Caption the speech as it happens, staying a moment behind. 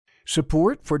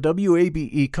Support for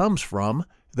WABE comes from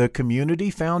the Community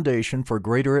Foundation for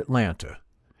Greater Atlanta.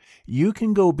 You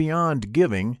can go beyond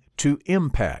giving to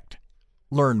impact.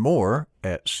 Learn more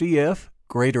at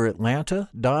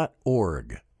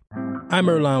cfgreateratlanta.org. I'm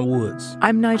Earlonne Woods.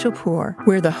 I'm Nigel Poor.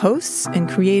 We're the hosts and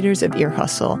creators of Ear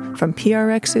Hustle from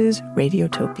PRX's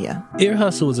Radiotopia. Ear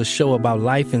Hustle is a show about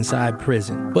life inside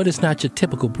prison, but it's not your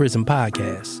typical prison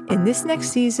podcast. In this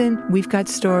next season, we've got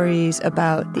stories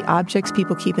about the objects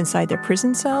people keep inside their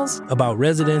prison cells, about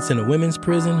residents in a women's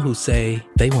prison who say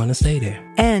they want to stay there,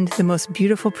 and the most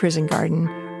beautiful prison garden.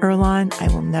 Earlonne, I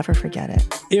will never forget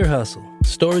it. Ear Hustle.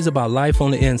 Stories about life on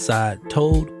the inside,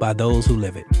 told by those who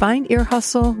live it. Find Ear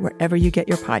Hustle wherever you get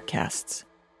your podcasts.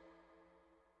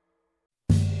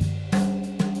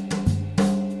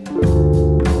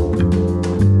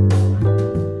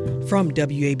 From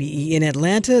WABE in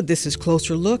Atlanta, this is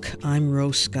Closer Look. I'm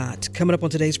Rose Scott. Coming up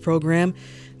on today's program,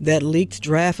 that leaked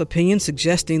draft opinion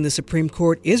suggesting the Supreme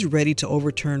Court is ready to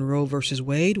overturn Roe v.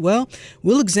 Wade. Well,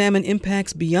 we'll examine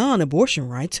impacts beyond abortion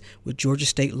rights with Georgia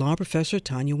State law professor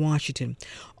Tanya Washington.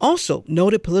 Also,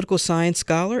 noted political science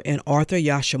scholar and author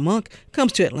Yascha Mounk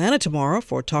comes to Atlanta tomorrow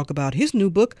for a talk about his new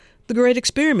book, The Great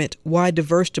Experiment, Why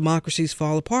Diverse Democracies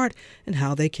Fall Apart and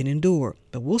How They Can Endure.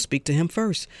 But we'll speak to him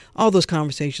first. All those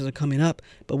conversations are coming up,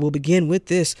 but we'll begin with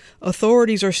this.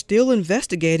 Authorities are still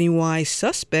investigating why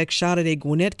suspects shot at a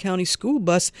Gwinnett County school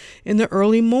bus in the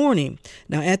early morning.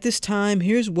 Now, at this time,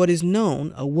 here's what is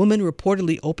known. A woman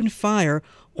reportedly opened fire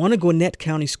on a Gwinnett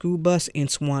County school bus in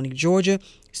Suwanee, Georgia.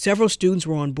 Several students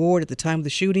were on board at the time of the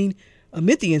shooting.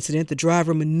 Amid the incident, the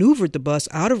driver maneuvered the bus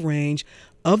out of range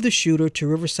of the shooter to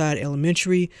Riverside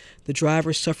Elementary. The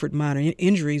driver suffered minor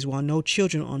injuries while no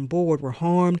children on board were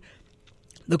harmed.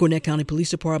 The Gwinnett County Police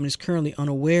Department is currently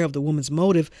unaware of the woman's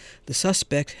motive. The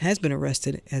suspect has been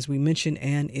arrested, as we mentioned,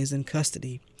 and is in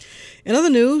custody. In other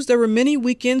news, there were many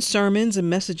weekend sermons and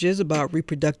messages about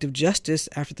reproductive justice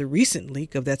after the recent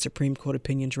leak of that Supreme Court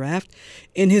opinion draft.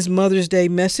 In his Mother's Day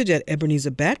message at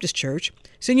Ebenezer Baptist Church,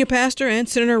 Senior Pastor and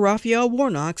Senator Raphael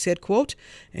Warnock said, quote,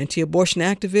 "Anti-abortion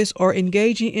activists are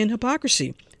engaging in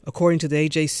hypocrisy." According to the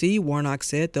AJC, Warnock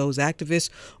said those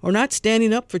activists are not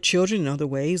standing up for children in other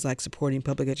ways, like supporting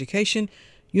public education,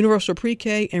 universal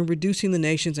pre-K, and reducing the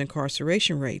nation's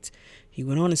incarceration rates. He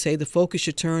went on to say the focus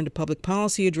should turn to public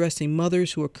policy addressing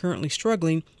mothers who are currently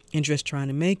struggling and just trying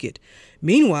to make it.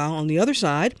 Meanwhile, on the other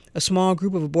side, a small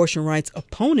group of abortion rights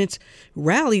opponents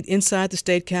rallied inside the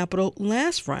state capitol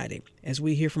last Friday. As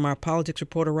we hear from our politics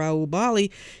reporter Raul Bali,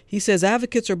 he says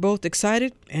advocates are both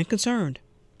excited and concerned.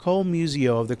 Cole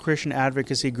Musio of the Christian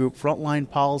advocacy group Frontline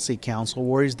Policy Council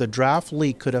worries the draft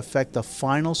leak could affect the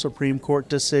final Supreme Court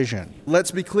decision. Let's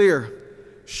be clear.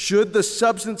 Should the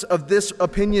substance of this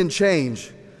opinion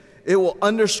change, it will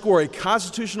underscore a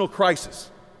constitutional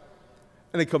crisis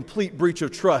and a complete breach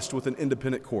of trust with an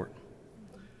independent court.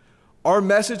 Our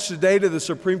message today to the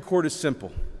Supreme Court is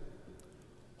simple.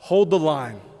 Hold the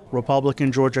line.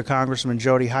 Republican Georgia Congressman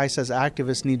Jody Hice says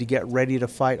activists need to get ready to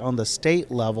fight on the state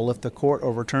level if the court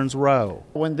overturns Roe.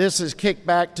 When this is kicked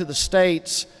back to the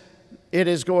states, it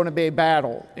is going to be a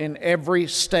battle in every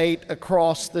state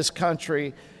across this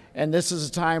country, and this is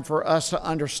a time for us to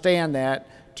understand that,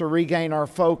 to regain our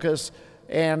focus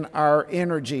and our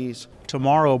energies.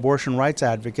 Tomorrow, abortion rights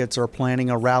advocates are planning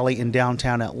a rally in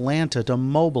downtown Atlanta to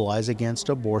mobilize against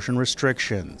abortion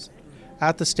restrictions.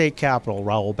 At the state capitol,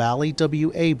 Raul Bali,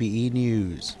 WABE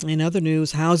News. In other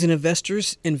news, housing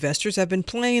investors have been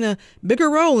playing a bigger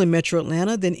role in Metro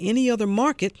Atlanta than any other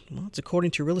market. Well, it's according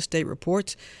to Real Estate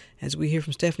Reports. As we hear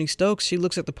from Stephanie Stokes, she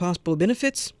looks at the possible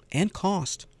benefits and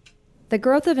cost. The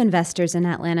growth of investors in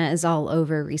Atlanta is all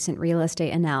over recent real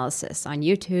estate analysis on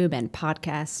YouTube and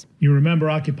podcasts. You remember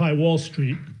Occupy Wall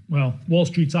Street. Well, Wall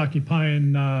Street's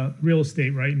occupying real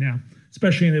estate right now,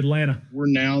 especially in Atlanta. We're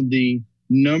now the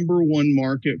number one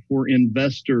market for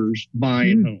investors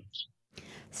buying homes.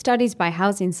 Studies by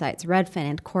housing sites Redfin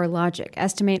and CoreLogic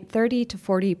estimate 30 to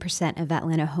 40% of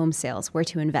Atlanta home sales were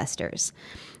to investors.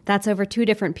 That's over 2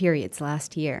 different periods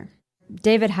last year.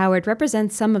 David Howard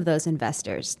represents some of those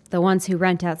investors, the ones who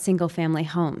rent out single-family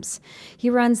homes. He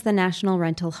runs the National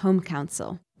Rental Home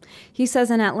Council. He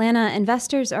says in Atlanta,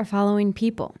 investors are following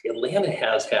people. Atlanta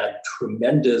has had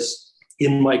tremendous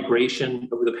in-migration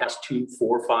over the past 2,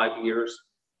 4, 5 years,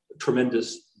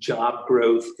 tremendous job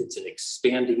growth. It's an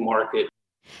expanding market.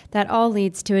 That all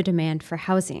leads to a demand for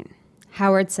housing.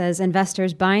 Howard says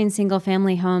investors buying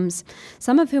single-family homes,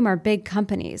 some of whom are big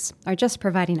companies, are just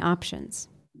providing options.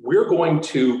 We're going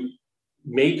to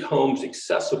make homes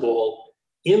accessible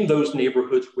in those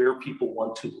neighborhoods where people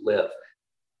want to live.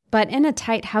 But in a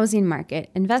tight housing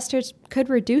market, investors could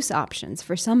reduce options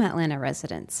for some Atlanta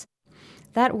residents.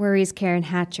 That worries Karen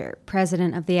Hatcher,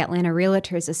 president of the Atlanta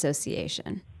Realtors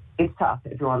Association. It's tough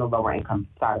if you're on the lower income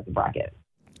side of the bracket.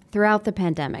 Throughout the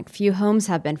pandemic, few homes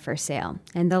have been for sale.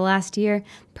 In the last year,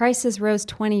 prices rose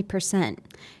 20%.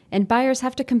 And buyers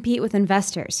have to compete with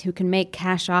investors who can make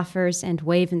cash offers and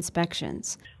waive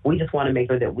inspections. We just want to make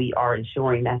sure that we are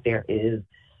ensuring that there is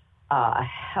a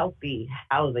healthy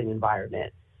housing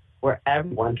environment where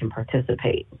everyone can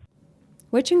participate.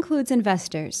 Which includes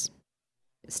investors.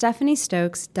 Stephanie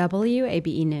Stokes,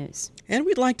 WABE News. And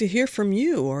we'd like to hear from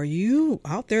you. Are you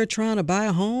out there trying to buy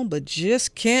a home but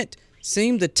just can't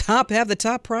seem to have the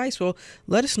top price? Well,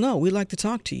 let us know. We'd like to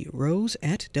talk to you.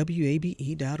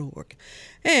 rose@wabe.org.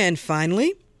 And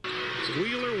finally,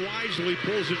 Wheeler wisely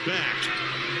pulls it back,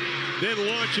 then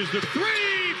launches the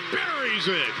three, buries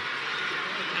it.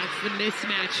 That's the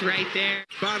mismatch right there.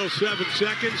 Final 7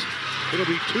 seconds. It'll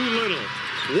be too little.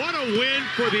 What a win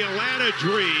for the Atlanta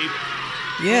Dream.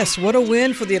 Yes, what a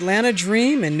win for the Atlanta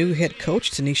Dream and new head coach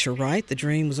Tanisha Wright. The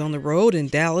Dream was on the road in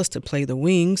Dallas to play the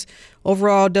Wings.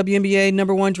 Overall, WNBA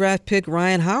number 1 draft pick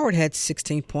Ryan Howard had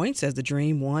 16 points as the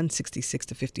Dream won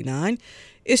 66-59.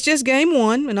 It's just game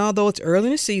 1, and although it's early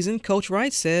in the season, Coach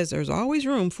Wright says there's always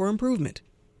room for improvement.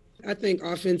 I think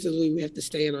offensively we have to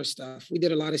stay in our stuff. We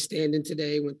did a lot of standing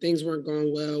today when things weren't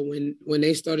going well. When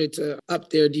they started to up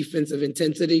their defensive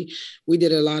intensity, we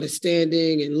did a lot of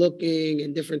standing and looking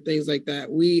and different things like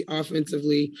that. We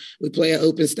offensively, we play an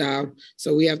open style,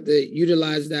 so we have to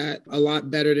utilize that a lot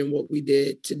better than what we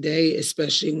did today,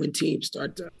 especially when teams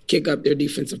start to kick up their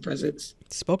defensive presence.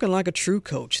 Spoken like a true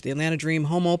coach. The Atlanta Dream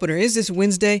home opener is this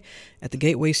Wednesday at the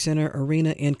Gateway Center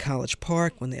Arena in College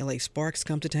Park when the LA Sparks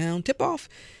come to town. Tip-off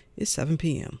is 7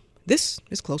 p.m. This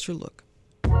is Closer Look.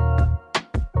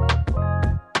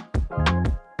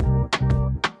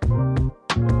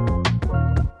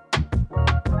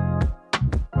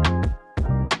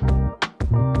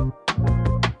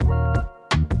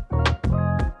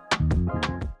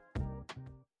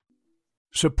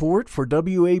 Support for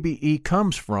WABE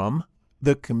comes from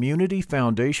the Community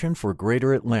Foundation for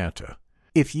Greater Atlanta.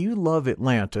 If you love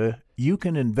Atlanta, you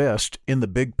can invest in the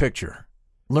big picture.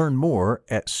 Learn more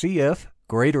at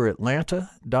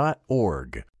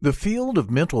cfgreateratlanta.org. The field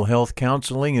of mental health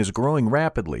counseling is growing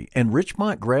rapidly, and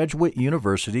Richmont Graduate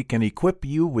University can equip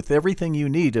you with everything you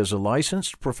need as a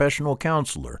licensed professional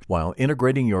counselor while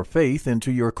integrating your faith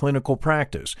into your clinical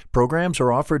practice. Programs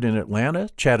are offered in Atlanta,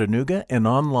 Chattanooga, and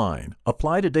online.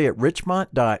 Apply today at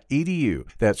richmont.edu.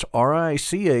 That's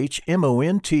richmont.edu.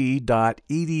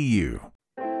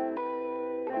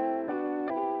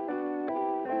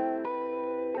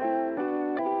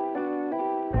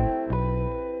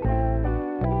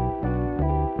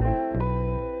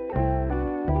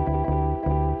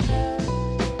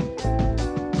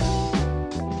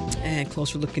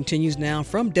 Closer Look continues now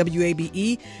from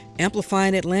WABE,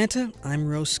 Amplifying Atlanta. I'm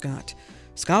Rose Scott.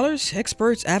 Scholars,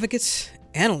 experts, advocates,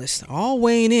 analysts all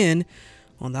weighing in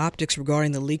on the optics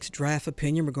regarding the leaked draft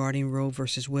opinion regarding Roe v.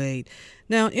 Wade.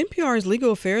 Now, NPR's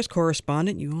legal affairs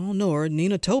correspondent, you all know her,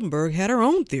 Nina Totenberg, had her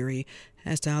own theory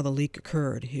as to how the leak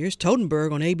occurred. Here's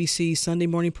Totenberg on ABC's Sunday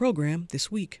morning program this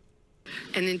week.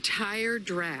 An entire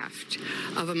draft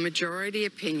of a majority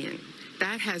opinion,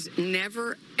 that has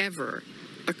never, ever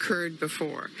occurred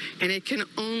before, and it can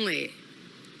only,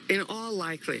 in all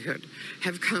likelihood,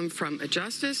 have come from a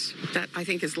justice. That I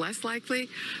think is less likely,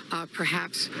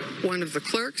 perhaps one of the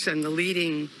clerks, and the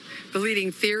leading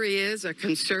theory is a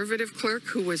conservative clerk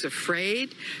who was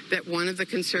afraid that one of the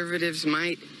conservatives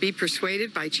might be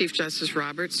persuaded by Chief Justice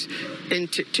Roberts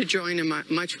to join a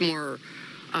much more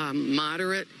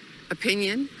moderate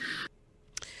opinion.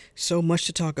 So much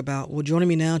to talk about. Well, joining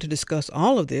me now to discuss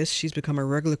all of this, she's become a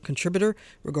regular contributor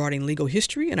regarding legal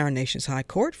history in our nation's high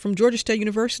court from Georgia State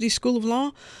University School of Law,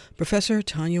 Professor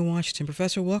Tanya Washington.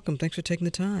 Professor, welcome. Thanks for taking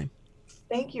the time.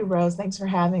 Thank you, Rose. Thanks for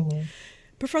having me.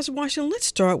 Professor Washington, let's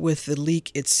start with the leak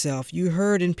itself. You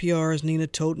heard NPR's Nina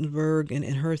Totenberg and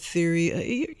her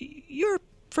theory.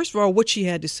 First of all, what she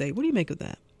had to say. What do you make of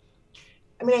that?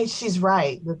 I mean, she's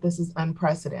right that this is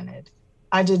unprecedented.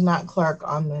 I did not clerk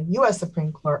on the U.S.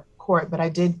 Supreme Court, but I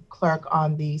did clerk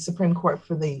on the Supreme Court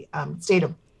for the state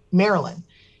of Maryland.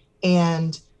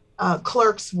 And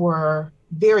clerks were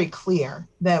very clear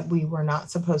that we were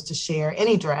not supposed to share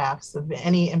any drafts of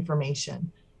any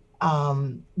information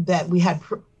that we had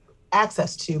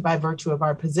access to by virtue of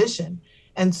our position.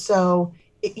 And so,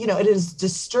 it is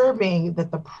disturbing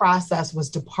that the process was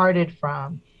departed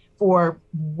from for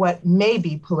what may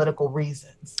be political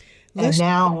reasons. And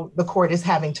now the court is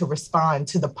having to respond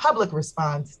to the public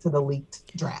response to the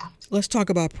leaked draft. Let's talk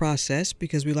about process,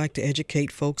 because we like to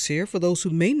educate folks here. For those who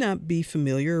may not be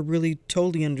familiar or really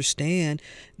totally understand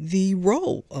the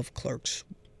role of clerks,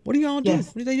 what do y'all do? Yes.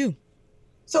 What do they do?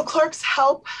 So clerks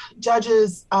help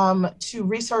judges to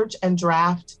research and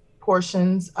draft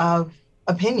portions of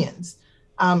opinions.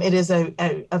 It is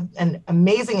an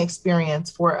amazing experience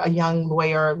for a young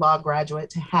lawyer, law graduate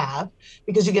to have,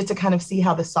 because you get to kind of see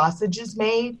how the sausage is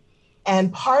made.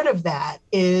 And part of that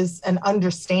is an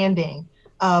understanding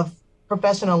of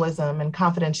professionalism and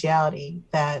confidentiality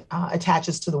that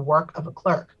attaches to the work of a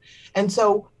clerk. And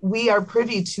so we are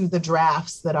privy to the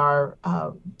drafts that our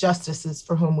justices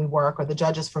for whom we work, or the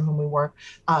judges for whom we work,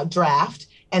 draft.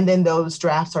 And then those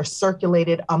drafts are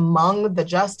circulated among the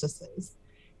justices.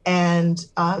 And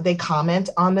they comment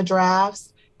on the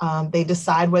drafts. They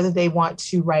decide whether they want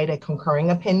to write a concurring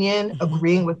opinion,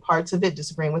 agreeing with parts of it,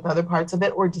 disagreeing with other parts of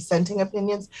it, or dissenting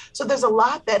opinions. So there's a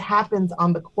lot that happens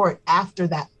on the court after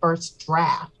that first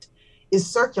draft is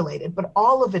circulated, but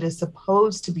all of it is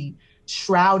supposed to be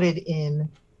shrouded in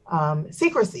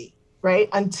secrecy, right?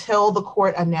 Until the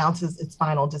court announces its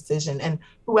final decision. And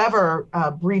whoever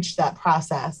breached that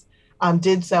process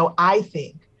did so, I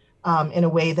think, in a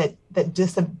way that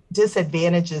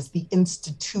disadvantages the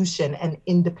institution and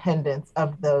independence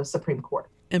of the Supreme Court.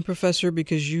 And Professor,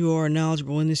 because you are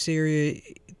knowledgeable in this area,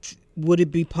 would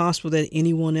it be possible that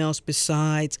anyone else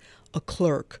besides a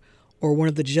clerk or one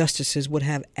of the justices would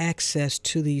have access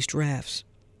to these drafts?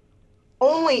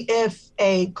 Only if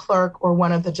a clerk or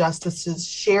one of the justices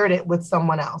shared it with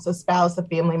someone else, a spouse, a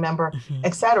family member,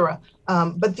 et cetera.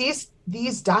 But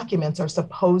these documents are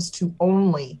supposed to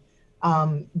only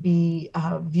be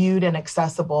viewed and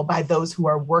accessible by those who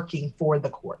are working for the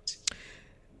court.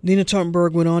 Nina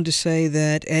Totenberg went on to say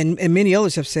that, and many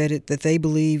others have said it, that they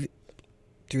believe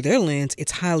through their lens,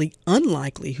 it's highly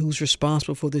unlikely who's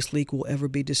responsible for this leak will ever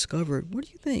be discovered. What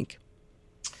do you think?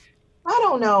 I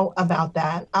don't know about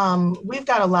that. We've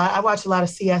got I watch a lot of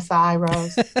CSI,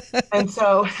 Rose. And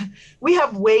so we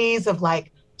have ways of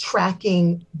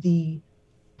tracking the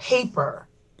paper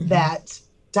that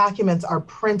documents are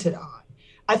printed on.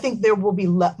 I think there will be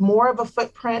more of a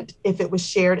footprint if it was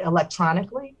shared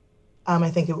electronically. I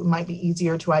think it might be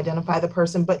easier to identify the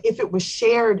person, but if it was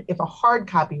shared, if a hard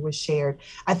copy was shared,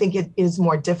 I think it is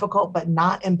more difficult, but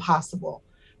not impossible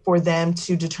for them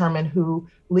to determine who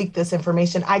leaked this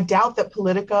information. I doubt that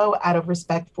Politico, out of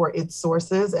respect for its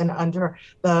sources and under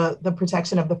the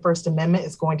protection of the First Amendment,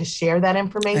 is going to share that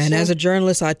information. And as a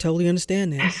journalist, I totally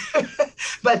understand that.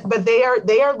 But they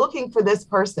are looking for this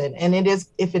person, and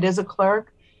if it is a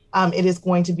clerk, it is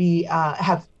going to be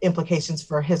have implications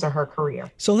for his or her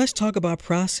career. So let's talk about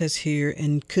process here,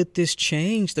 and could this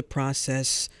change the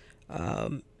process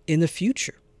in the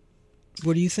future?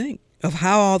 What do you think of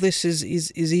how all this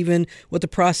is even what the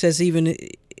process, even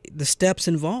the steps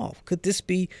involved? Could this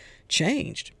be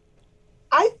changed?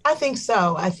 I think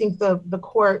so. I think the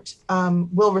court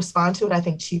will respond to it. I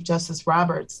think Chief Justice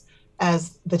Roberts,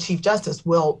 as the Chief Justice,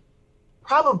 will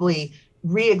probably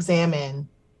re-examine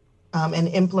and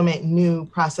implement new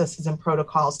processes and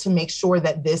protocols to make sure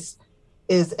that this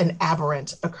is an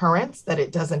aberrant occurrence, that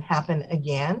it doesn't happen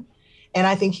again. And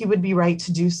I think he would be right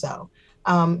to do so.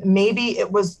 Maybe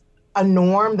it was a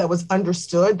norm that was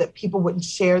understood that people wouldn't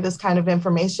share this kind of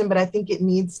information, but I think it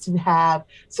needs to have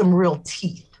some real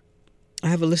teeth. I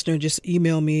have a listener just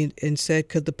emailed me and said,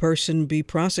 could the person be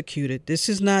prosecuted? This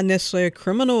is not necessarily a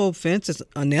criminal offense. It's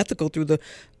unethical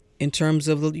in terms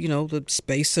of the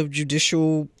space of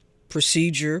judicial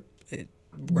procedure,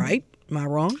 right? Am I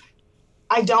wrong?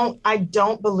 I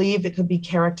don't believe it could be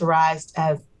characterized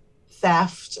as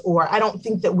theft, or I don't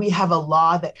think that we have a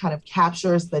law that kind of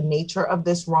captures the nature of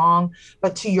this wrong.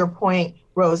 But to your point,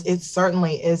 Rose, it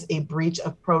certainly is a breach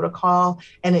of protocol,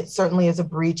 and it certainly is a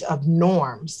breach of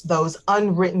norms, those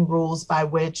unwritten rules by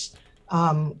which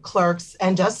clerks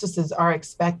and justices are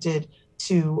expected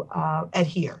to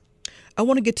adhere. I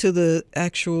want to get to the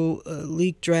actual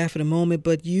leak draft in a moment,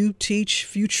 but you teach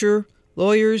future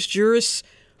lawyers, jurists.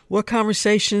 What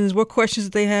conversations, what questions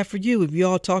did they have for you? Have you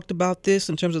all talked about this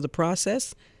in terms of the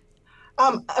process?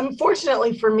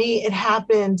 Unfortunately for me, it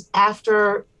happened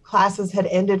after classes had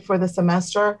ended for the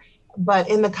semester. But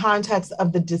in the context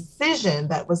of the decision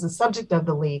that was the subject of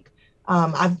the leak,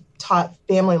 I've taught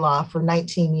family law for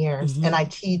 19 years, and I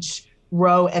teach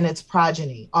Roe and its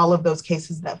progeny, all of those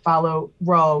cases that follow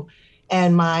Roe.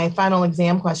 And my final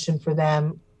exam question for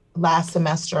them last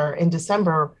semester in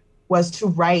December was to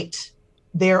write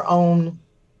their own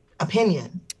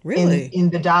opinion in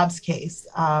the Dobbs case.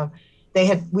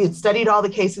 We had studied all the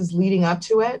cases leading up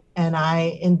to it, and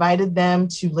I invited them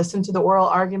to listen to the oral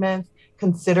arguments,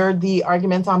 consider the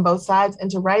arguments on both sides, and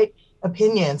to write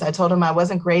opinions. I told them I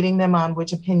wasn't grading them on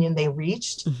which opinion they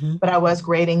reached, but I was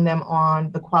grading them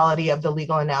on the quality of the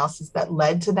legal analysis that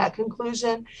led to that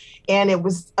conclusion. And it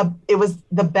was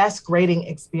the best grading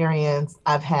experience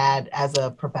I've had as a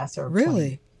professor.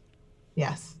 Really?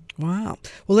 Yes. Wow.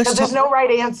 Well, let's. There's no right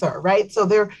answer, right? So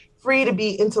they're free to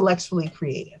be intellectually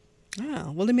creative.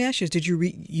 Oh, well, let me ask you: did you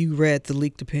read the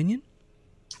leaked opinion?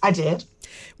 I did.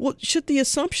 Well, should the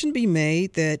assumption be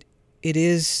made that it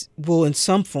is, well, in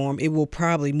some form, it will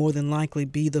probably more than likely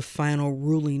be the final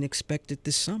ruling expected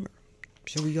this summer?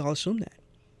 Should we all assume that?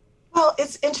 Well,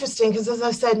 it's interesting because, as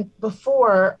I said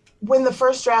before, when the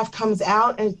first draft comes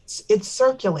out, it's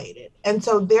circulated. And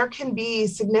so there can be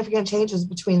significant changes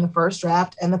between the first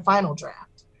draft and the final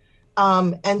draft.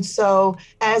 And so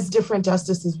as different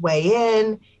justices weigh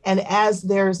in, and as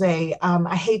there's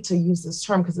I hate to use this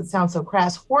term because it sounds so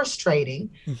crass, horse trading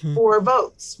for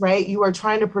votes, right? You are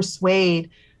trying to persuade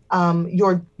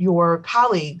your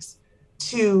colleagues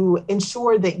to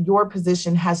ensure that your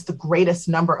position has the greatest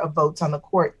number of votes on the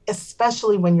court,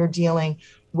 especially when you're dealing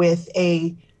with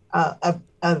a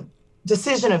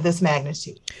decision of this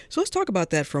magnitude. So let's talk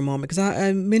about that for a moment,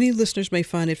 because many listeners may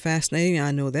find it fascinating.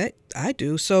 I know that I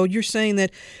do. So you're saying that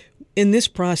in this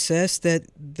process that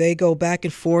they go back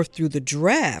and forth through the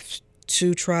drafts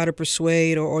to try to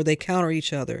persuade, or they counter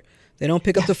each other. They don't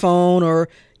pick up the phone or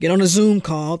get on a Zoom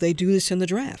call. They do this in the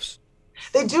drafts.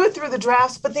 They do it through the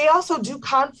drafts, but they also do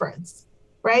conference,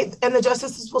 right? And the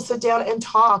justices will sit down and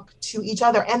talk to each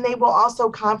other, and they will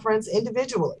also conference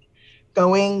individually.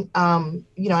 Going, I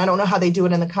don't know how they do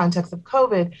it in the context of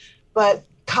COVID, but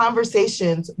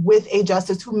conversations with a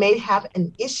justice who may have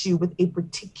an issue with a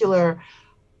particular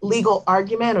legal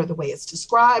argument or the way it's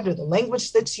described or the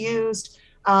language that's used.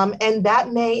 And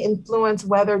that may influence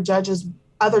whether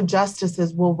other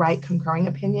justices will write concurring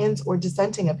opinions or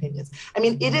dissenting opinions. I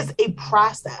mean, it is a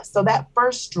process. So that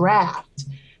first draft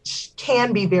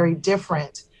can be very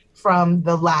different from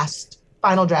the last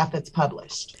final draft that's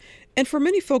published. And for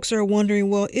many folks that are wondering,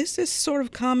 well, is this sort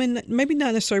of common, maybe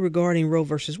not necessarily regarding Roe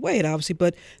versus Wade, obviously,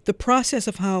 but the process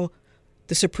of how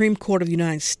the Supreme Court of the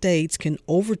United States can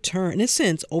overturn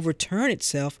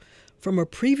itself from a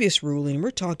previous ruling.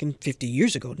 We're talking 50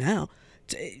 years ago now.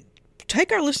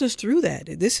 Take our listeners through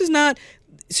that. This is not,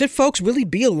 should folks really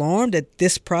be alarmed that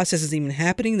this process is even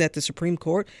happening, that the Supreme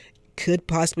Court could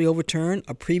possibly overturn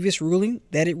a previous ruling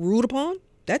that it ruled upon?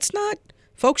 That's not,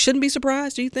 folks shouldn't be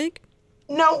surprised, do you think?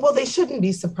 No, well, they shouldn't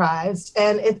be surprised.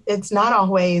 And it's not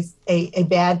always a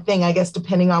bad thing, I guess,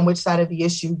 depending on which side of the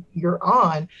issue you're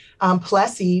on.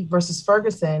 Plessy versus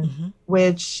Ferguson,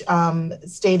 which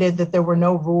stated that there were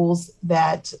no rules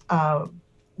that a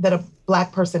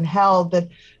Black person held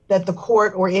that the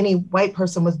court or any white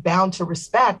person was bound to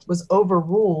respect, was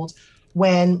overruled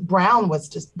when Brown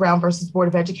versus Board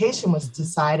of Education was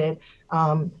decided,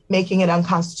 making it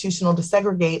unconstitutional to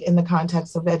segregate in the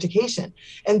context of education.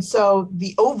 And so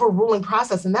the overruling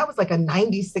process, and that was like a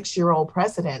 96-year-old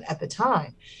precedent at the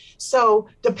time. So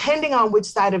depending on which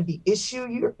side of the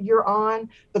issue you're on,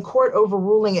 the court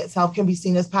overruling itself can be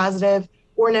seen as positive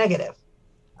or negative.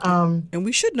 And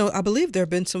we should know, I believe there have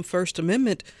been some First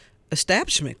Amendment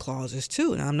establishment clauses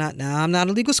too. And I'm not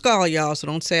a legal scholar, y'all, so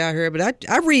don't say I heard, but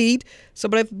I read. So,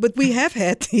 but we have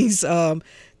had these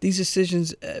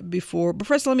decisions before. But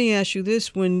first, let me ask you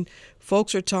this: when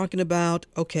folks are talking about,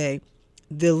 okay,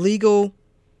 the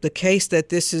case that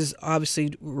this is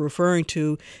obviously referring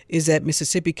to is that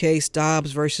Mississippi case,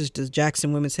 Dobbs versus the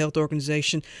Jackson Women's Health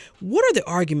Organization. What are the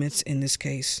arguments in this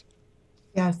case?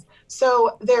 Yes.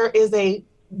 So there is a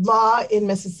law in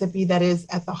Mississippi that is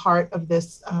at the heart of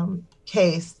this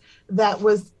case that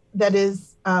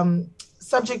is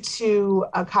subject to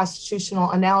a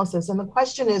constitutional analysis. And the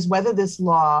question is whether this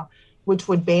law, which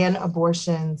would ban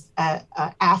abortions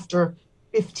after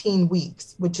 15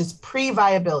 weeks, which is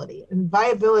pre-viability. And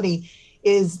viability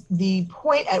is the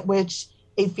point at which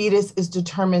a fetus is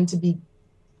determined to be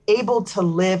able to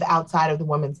live outside of the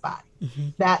woman's body. Mm-hmm.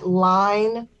 That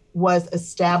line was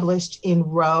established in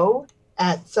Roe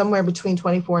at somewhere between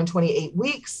 24 and 28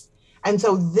 weeks. And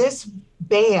so this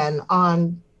ban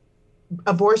on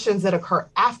abortions that occur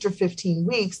after 15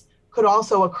 weeks could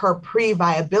also occur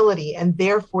pre-viability. And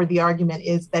therefore, the argument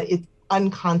is that it's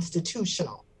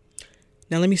unconstitutional.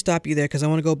 Now, let me stop you there because I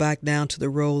want to go back down to the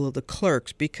role of the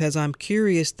clerks, because I'm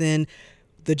curious then,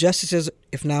 the justices,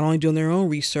 if not only doing their own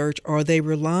research, are they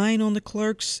relying on the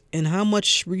clerks? And how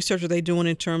much research are they doing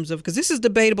in terms of, because this is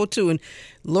debatable too, and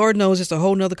Lord knows it's a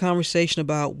whole nother conversation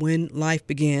about when life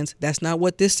begins. That's not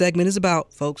what this segment is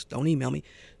about, folks. Don't email me.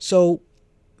 So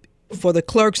for the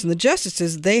clerks and the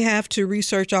justices, they have to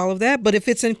research all of that. But if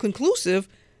it's inconclusive,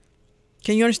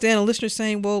 can you understand a listener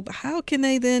saying, well, how can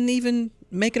they then even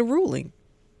make it a ruling?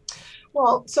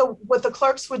 Well, so what the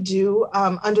clerks would do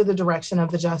under the direction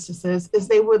of the justices is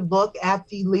they would look at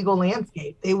the legal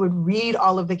landscape. They would read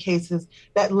all of the cases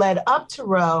that led up to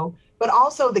Roe, but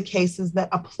also the cases that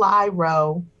apply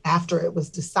Roe after it was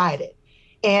decided.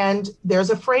 And there's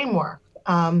a framework.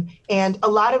 And a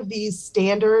lot of these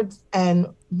standards and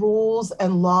rules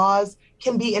and laws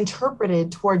can be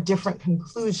interpreted toward different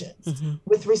conclusions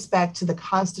with respect to the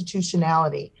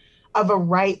constitutionality of a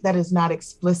right that is not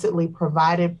explicitly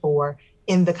provided for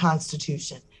in the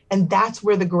Constitution. And that's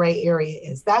where the gray area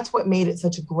is. That's what made it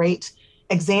such a great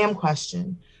exam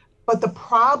question. But the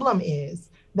problem is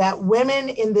that women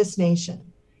in this nation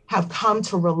have come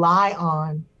to rely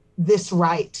on this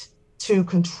right to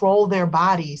control their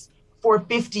bodies for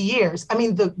 50 years. I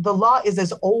mean, the law is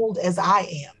as old as I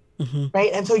am.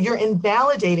 Right. And so you're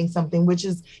invalidating something which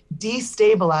is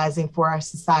destabilizing for our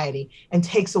society and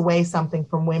takes away something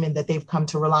from women that they've come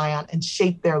to rely on and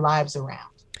shape their lives around.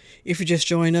 If you're just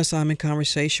joining us, I'm in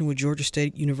conversation with Georgia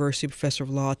State University Professor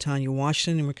of Law, Tanya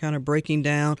Washington, and we're kind of breaking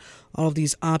down all of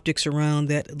these optics around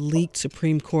that leaked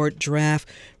Supreme Court draft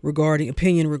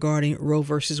opinion regarding Roe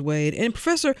versus Wade. And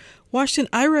Professor Washington,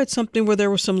 I read something where there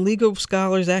were some legal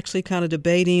scholars actually kind of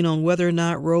debating on whether or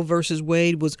not Roe versus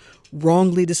Wade was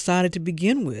wrongly decided to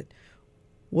begin with.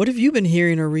 What have you been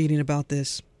hearing or reading about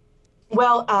this?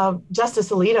 Well, Justice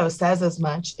Alito says as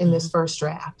much in this first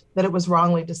draft, that it was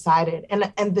wrongly decided.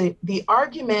 And the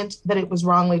argument that it was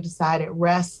wrongly decided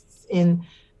rests in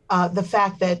the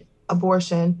fact that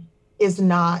abortion is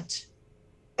not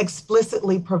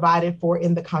explicitly provided for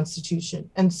in the Constitution.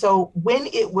 And so when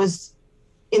it was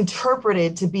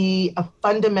interpreted to be a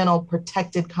fundamental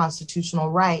protected constitutional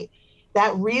right,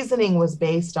 that reasoning was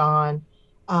based on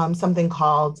something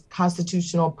called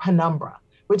constitutional penumbra,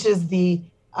 which is the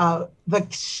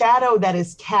shadow that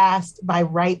is cast by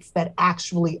rights that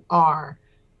actually are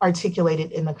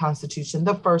articulated in the Constitution: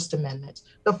 the First Amendment,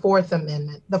 the Fourth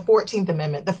Amendment, the 14th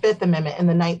Amendment, the Fifth Amendment, and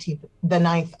the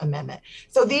Ninth Amendment.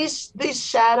 So these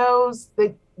shadows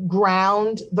that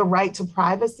ground the right to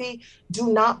privacy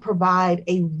do not provide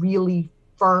a really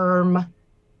firm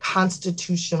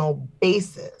constitutional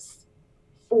basis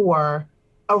for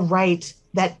a right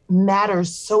that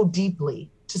matters so deeply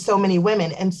to so many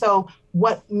women. And so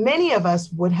what many of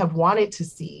us would have wanted to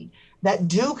see that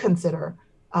do consider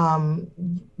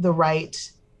the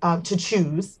right to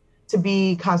choose to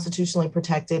be constitutionally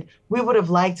protected, we would have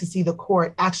liked to see the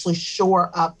court actually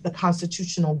shore up the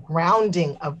constitutional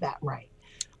grounding of that right.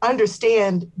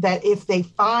 Understand that if they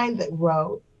find that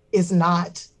Roe is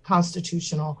not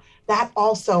constitutional, that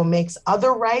also makes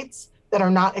other rights that are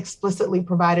not explicitly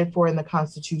provided for in the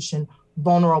Constitution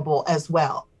vulnerable as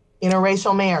well.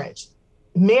 Interracial marriage.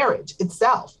 Marriage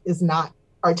itself is not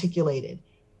articulated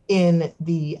in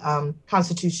the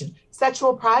Constitution.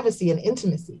 Sexual privacy and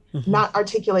intimacy, not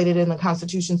articulated in the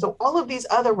Constitution. So all of these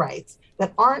other rights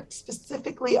that aren't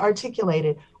specifically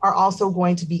articulated are also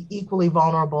going to be equally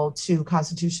vulnerable to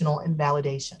constitutional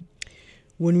invalidation.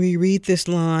 When we read this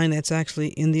line, that's actually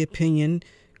in the opinion,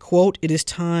 quote, "It is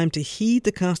time to heed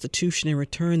the Constitution and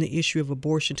return the issue of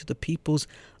abortion to the people's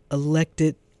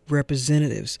elected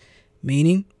representatives,"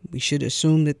 meaning we should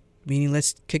assume that, meaning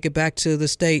let's kick it back to the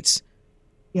states.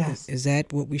 Yes. Is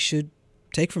that what we should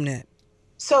take from that?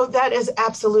 So that is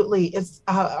absolutely,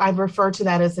 I refer to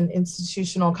that as an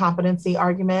institutional competency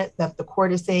argument, that the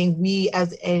court is saying we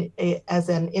as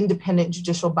an independent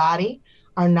judicial body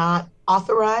are not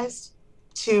authorized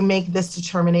to make this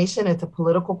determination. It's a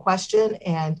political question,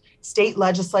 and state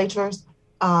legislatures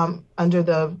under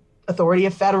the authority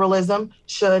of federalism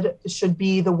should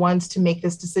be the ones to make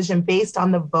this decision based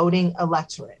on the voting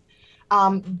electorate.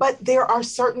 But there are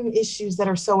certain issues that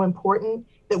are so important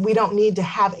that we don't need to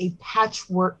have a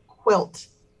patchwork quilt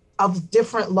of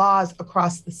different laws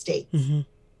across the states,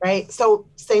 right? So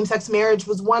same-sex marriage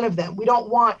was one of them. We don't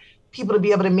want people to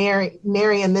be able to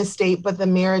marry in this state, but the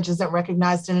marriage isn't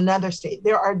recognized in another state.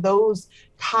 There are those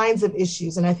kinds of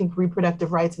issues, and I think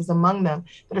reproductive rights is among them,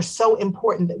 that are so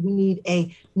important that we need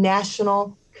a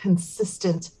national,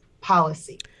 consistent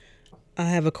policy. I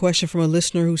have a question from a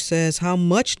listener who says, how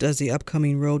much does the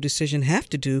upcoming Roe decision have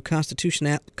to do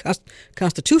constitutionally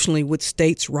with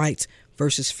states' rights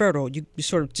versus federal? You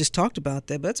sort of just talked about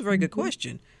that, but that's a very good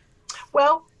question.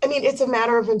 Well, I mean, it's a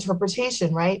matter of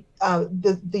interpretation, right?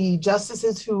 The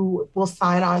justices who will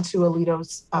sign on to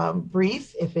Alito's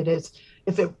brief, if it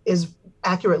is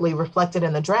accurately reflected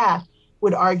in the draft,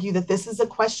 would argue that this is a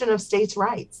question of states'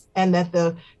 rights and that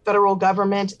the federal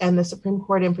government and the Supreme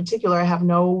Court in particular have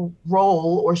no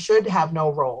role or should have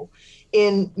no role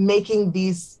in making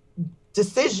these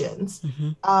decisions,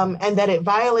 and that it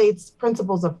violates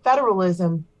principles of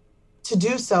federalism to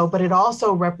do so, but it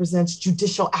also represents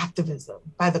judicial activism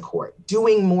by the court,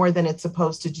 doing more than it's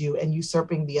supposed to do and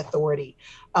usurping the authority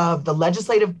of the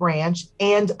legislative branch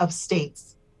and of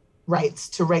states' rights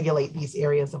to regulate these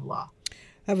areas of law.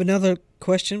 I have another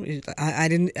question.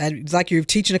 It's like you're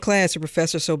teaching a class,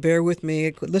 Professor, so bear with me.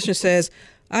 A listener says,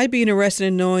 I'd be interested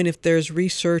in knowing if there's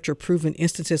research or proven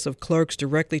instances of clerks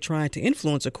directly trying to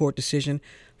influence a court decision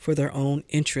for their own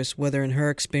interests, whether in her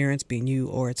experience being you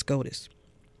or at SCOTUS.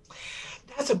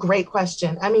 That's a great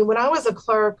question. I mean, when I was a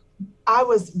clerk, I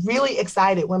was really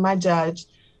excited when my judge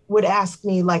would ask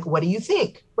me, like, what do you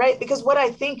think, right? Because what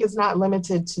I think is not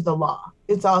limited to the law.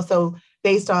 It's also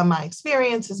based on my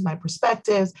experiences, my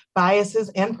perspectives, biases,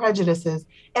 and prejudices.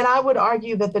 And I would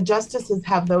argue that the justices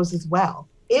have those as well,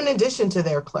 in addition to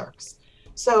their clerks.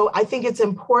 So I think it's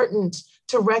important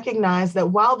to recognize that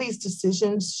while these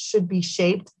decisions should be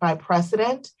shaped by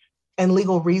precedent and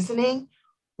legal reasoning,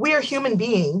 we are human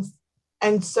beings.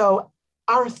 And so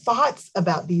our thoughts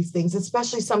about these things,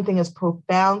 especially something as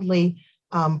profoundly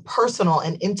personal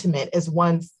and intimate as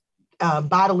one's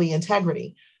bodily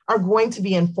integrity, are going to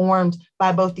be informed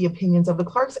by both the opinions of the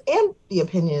clerks and the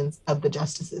opinions of the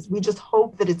justices. We just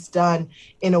hope that it's done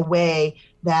in a way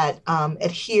that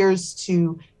adheres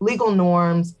to legal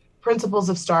norms, principles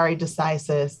of stare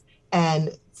decisis,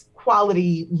 and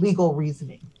quality legal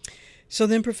reasoning. So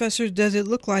then, Professor, does it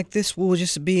look like this will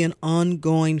just be an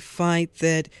ongoing fight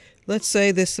that, let's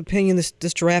say this opinion,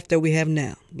 this draft that we have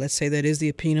now, let's say that is the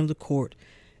opinion of the court,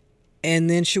 and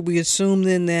then should we assume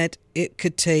then that it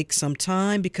could take some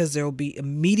time because there will be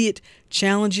immediate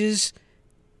challenges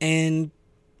and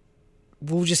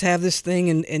we'll just have this thing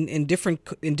in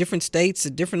different states,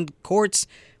 at different courts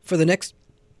for the next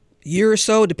year or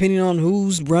so, depending on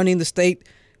who's running the state,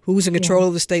 who's in control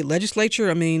of the state legislature?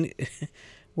 I mean...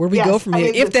 Where do we go from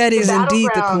here? If that is indeed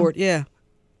the court,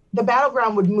 The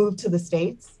battleground would move to the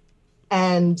states,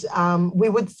 and we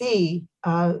would see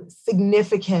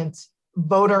significant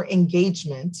voter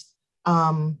engagement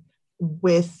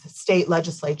with state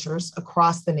legislatures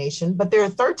across the nation. But there are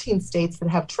 13 states that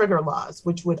have trigger laws,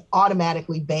 which would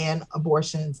automatically ban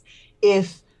abortions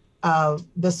if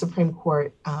the Supreme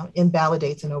Court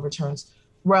invalidates and overturns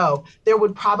Roe. There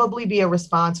would probably be a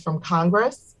response from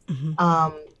Congress,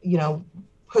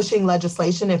 pushing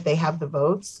legislation if they have the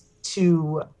votes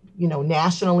to,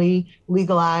 nationally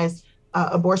legalize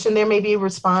abortion. There may be a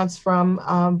response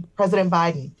from President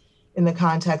Biden in the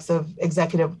context of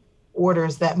executive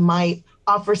orders that might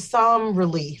offer some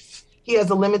relief. He has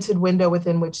a limited window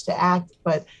within which to act,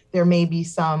 but there may be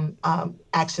some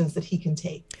actions that he can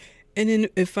take. And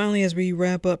then finally, as we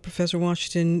wrap up, Professor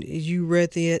Washington, you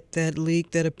read that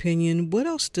leak, that opinion. What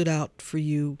else stood out for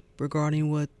you regarding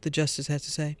what the justice has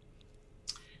to say?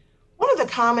 One of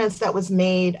the comments that was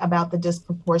made about the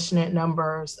disproportionate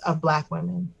numbers of Black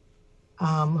women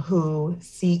who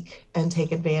seek and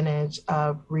take advantage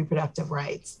of reproductive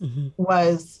rights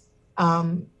was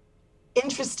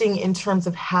interesting in terms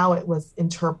of how it was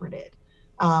interpreted,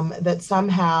 that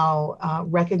somehow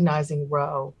recognizing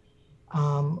Roe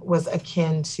was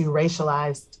akin to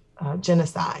racialized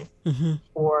genocide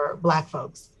for Black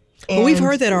folks. Well, we've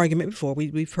heard that argument before.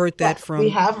 We've heard that from... We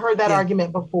have heard that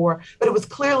argument before, but it was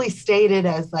clearly stated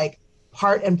as like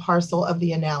part and parcel of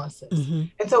the analysis.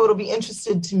 And so it'll be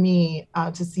interesting to me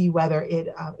to see whether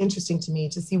it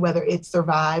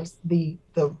survives the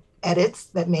edits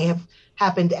that may have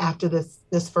happened after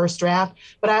this first draft.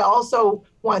 But I also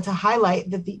want to highlight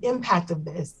that the impact of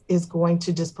this is going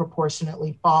to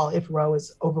disproportionately fall, if Roe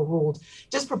is overruled,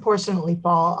 disproportionately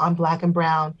fall on Black and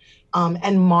brown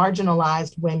and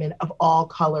marginalized women of all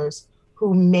colors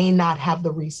who may not have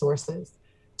the resources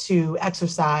to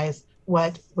exercise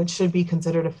what should be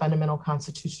considered a fundamental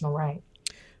constitutional right.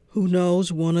 Who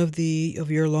knows, one of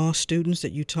your law students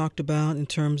that you talked about in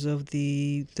terms of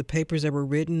the papers that were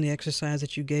written, the exercise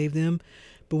that you gave them,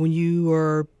 but when you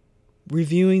are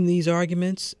reviewing these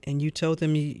arguments and you told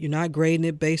them you're not grading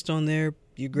it based on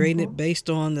you're grading it based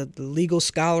on the legal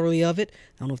scholarly of it.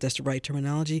 I don't know if that's the right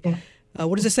terminology.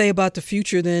 What does it say about the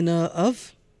future then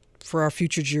for our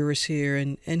future jurists here?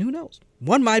 And who knows?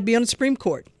 One might be on the Supreme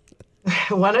Court.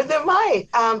 One of them might.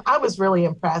 I was really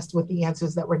impressed with the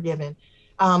answers that were given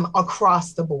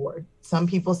across the board. Some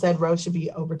people said Roe should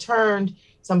be overturned.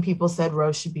 Some people said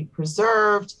Roe should be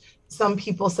preserved. Some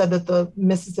people said that the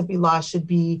Mississippi law should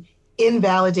be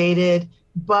invalidated,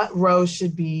 but Roe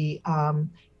should be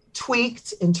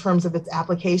tweaked in terms of its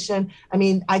application. I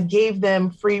mean, I gave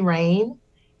them free rein,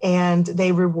 and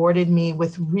they rewarded me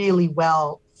with really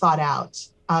well thought out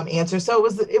answers. So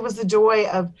it was the joy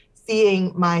of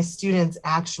seeing my students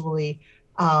actually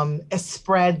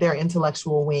spread their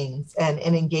intellectual wings and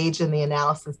engage in the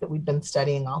analysis that we've been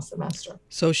studying all semester.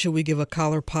 So should we give a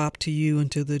collar pop to you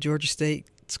and to the Georgia State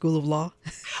School of Law?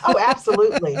 Oh,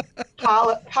 absolutely.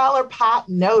 Collar pop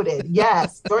noted.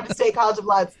 Yes. Georgia State College of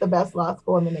Law, it's the best law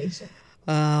school in the nation.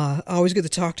 Always good to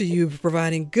talk to you,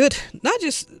 providing good, not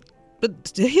just, but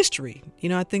the history. You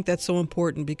know, I think that's so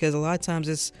important because a lot of times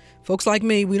it's folks like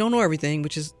me, we don't know everything,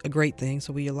 which is a great thing.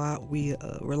 So we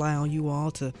rely on you all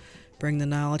to bring the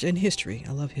knowledge and history.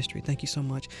 I love history. Thank you so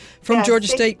much. From Georgia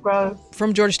State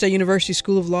University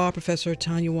School of Law, Professor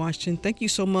Tanya Washington, thank you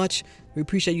so much. We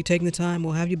appreciate you taking the time.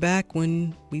 We'll have you back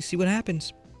when we see what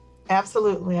happens.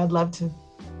 Absolutely. I'd love to.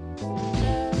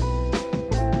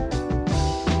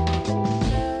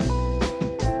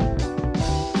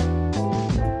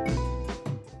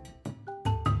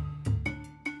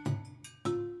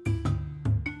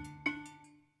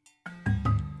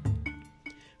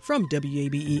 From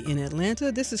WABE in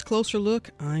Atlanta, this is Closer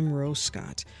Look. I'm Rose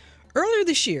Scott. Earlier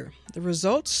this year, the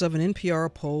results of an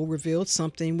NPR poll revealed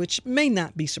something which may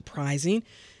not be surprising,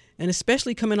 and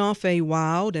especially coming off a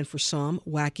wild and for some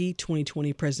wacky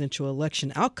 2020 presidential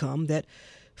election outcome that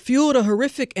fueled a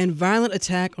horrific and violent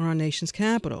attack on our nation's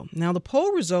capital. Now, the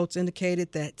poll results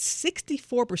indicated that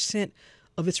 64%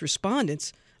 of its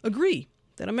respondents agree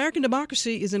that American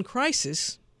democracy is in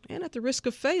crisis and at the risk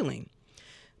of failing.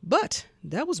 But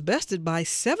that was bested by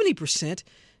 70%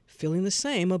 feeling the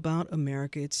same about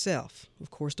America itself. Of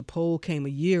course, the poll came a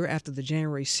year after the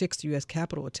January 6th U.S.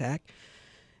 Capitol attack.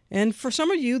 And for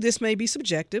some of you, this may be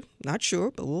subjective, not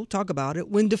sure, but we'll talk about it.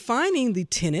 When defining the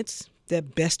tenets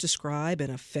that best describe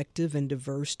an effective and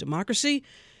diverse democracy,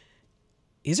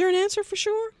 is there an answer for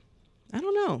sure? I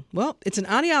don't know. Well, it's an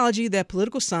ideology that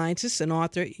political scientist and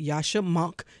author Yascha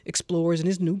Mounk explores in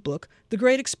his new book, The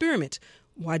Great Experiment: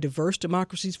 Why Diverse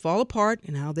Democracies Fall Apart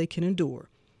and How They Can Endure.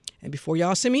 And before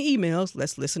y'all send me emails,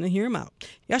 let's listen and hear him out.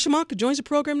 Yascha Mounk joins the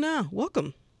program now.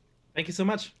 Welcome. Thank you so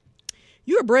much.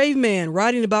 You're a brave man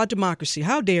writing about democracy.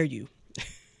 How dare you?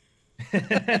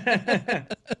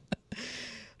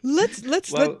 Let's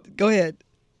go ahead.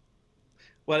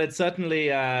 Well, it's certainly,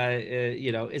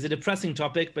 is a depressing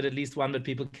topic, but at least one that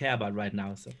people care about right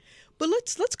now. So. But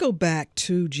let's go back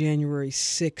to January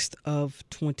 6th of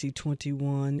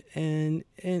 2021. And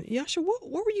Yascha,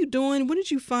 what were you doing? When did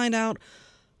you find out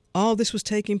all this was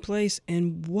taking place?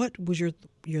 And what was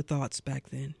your thoughts back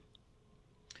then?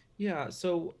 Yeah,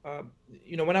 so,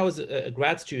 when I was a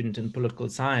grad student in political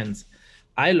science,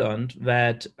 I learned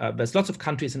that there's lots of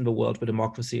countries in the world where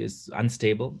democracy is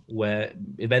unstable, where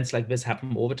events like this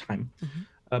happen over time.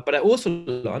 Mm-hmm. But I also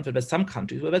learned that there's some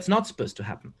countries where that's not supposed to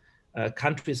happen.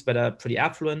 Countries that are pretty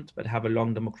affluent, but have a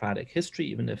long democratic history,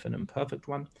 even if an imperfect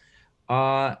one.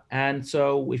 And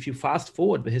so if you fast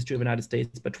forward the history of the United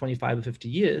States by 25 or 50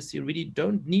 years, you really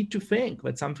don't need to think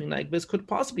that something like this could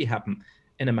possibly happen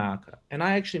in America. And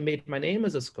I actually made my name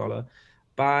as a scholar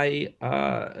by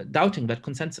doubting that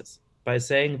consensus, by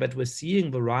saying that we're seeing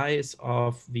the rise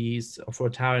of these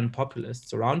authoritarian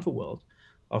populists around the world,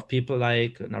 of people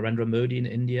like Narendra Modi in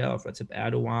India, of Recep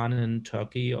Erdogan in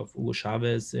Turkey, of Hugo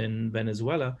Chavez in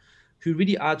Venezuela, who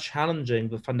really are challenging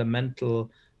the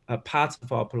fundamental parts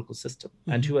of our political system,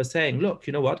 mm-hmm. and who are saying, look,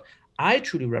 you know what, I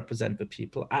truly represent the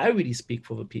people, I really speak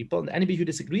for the people, and anybody who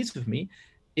disagrees with me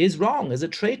is wrong, is a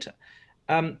traitor.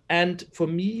 And for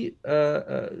me,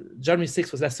 January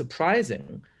 6th was less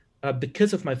surprising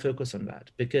because of my focus on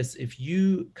that. Because if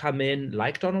you come in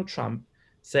like Donald Trump,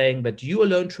 saying that you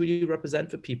alone truly represent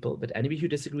the people, that anybody who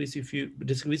disagrees with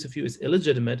you is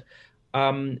illegitimate,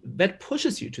 that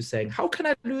pushes you to saying, how can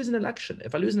I lose an election?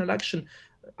 If I lose an election,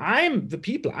 I'm the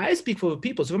people. I speak for the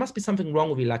people. So there must be something wrong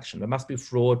with the election. There must be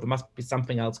fraud. There must be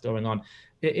something else going on.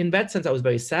 In that sense, I was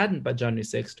very saddened by January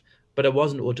 6th, but I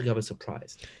wasn't altogether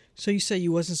surprised. So you say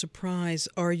you wasn't surprised.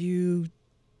 Are you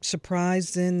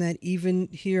surprised then that even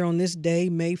here on this day,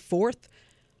 May 4th,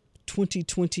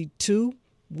 2022,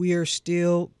 we are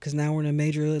still, because now we're in a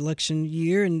major election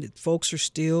year and folks are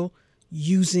still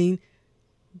using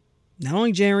not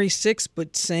only January 6th,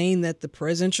 but saying that the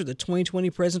 2020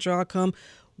 presidential outcome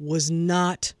was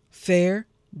not fair,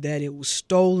 that it was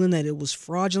stolen, that it was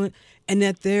fraudulent, and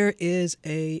that there is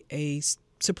a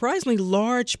surprisingly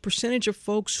large percentage of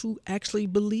folks who actually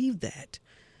believe that.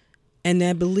 and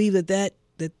I believe that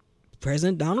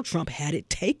President Donald Trump had it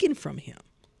taken from him.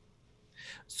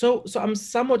 So I'm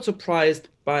somewhat surprised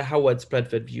by how widespread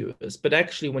that view is. But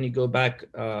actually, when you go back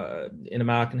in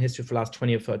American history for the last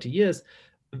 20 or 30 years,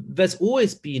 there's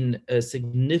always been a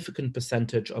significant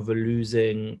percentage of the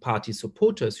losing party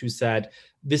supporters who said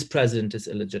this president is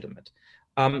illegitimate.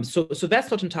 So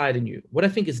that's not entirely new. What I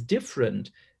think is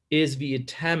different is the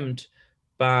attempt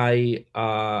by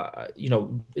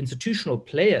institutional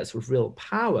players with real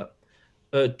power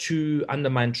to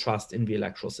undermine trust in the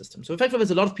electoral system. So in fact,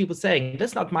 there's a lot of people saying,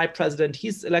 that's not my president,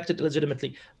 he's elected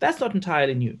illegitimately. That's not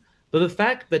entirely new. But the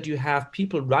fact that you have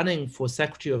people running for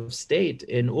Secretary of State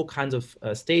in all kinds of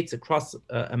states across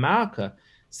America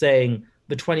saying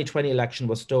the 2020 election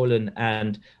was stolen,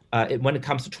 and when it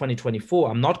comes to 2024,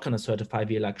 I'm not going to certify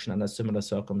the election under similar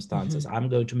circumstances. I'm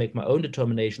going to make my own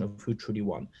determination of who truly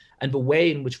won. And the way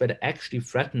in which that actually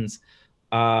threatens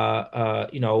the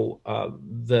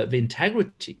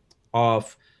integrity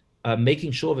of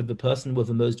making sure that the person with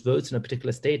the most votes in a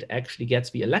particular state actually gets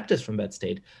the electors from that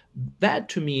state, that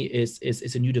to me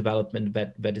is a new development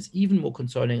that is even more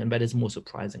concerning and that is more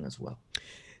surprising as well.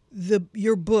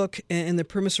 Your book and the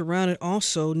premise around it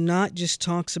also not just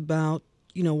talks about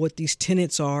what these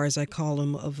tenets are, as I call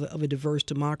them, of a diverse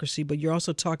democracy, but you're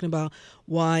also talking about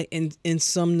why in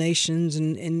some nations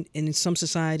and in some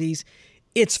societies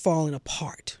it's falling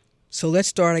apart. So let's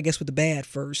start, I guess, with the bad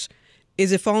first.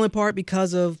 Is it falling apart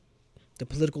because of the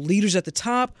political leaders at the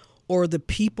top, or the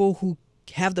people who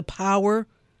have the power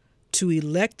to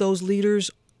elect those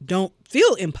leaders don't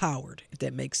feel empowered, if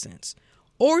that makes sense?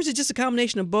 Or is it just a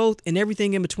combination of both and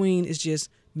everything in between is just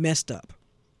messed up?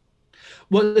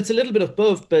 Well, it's a little bit of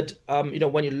both, but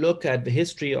when you look at the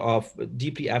history of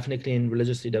deeply ethnically and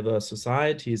religiously diverse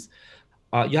societies,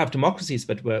 you have democracies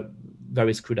that were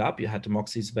very screwed up. You had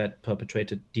democracies that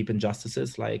perpetrated deep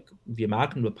injustices, like the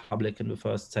American Republic in the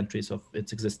first centuries of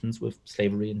its existence with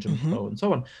slavery and Jim Crow and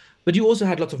so on. But you also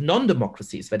had lots of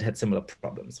non-democracies that had similar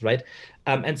problems, right?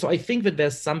 And so I think that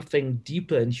there's something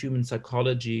deeper in human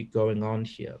psychology going on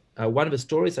here. One of the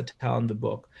stories I tell in the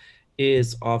book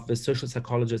is of the social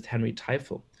psychologist Henry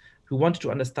Teifel, who wanted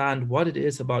to understand what it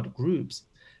is about groups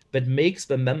that makes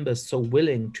the members so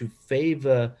willing to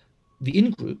favor the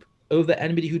in-group over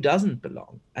anybody who doesn't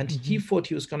belong. And he thought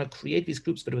he was going to create these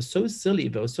groups that were so silly,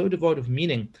 they were so devoid of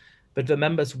meaning, but the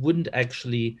members wouldn't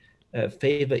actually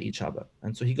favor each other.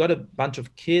 And so he got a bunch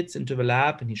of kids into the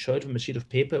lab and he showed them a sheet of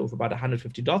paper with about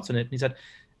 150 dots on it. And he said,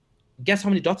 guess how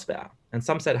many dots there are? And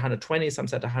some said 120, some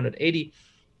said 180.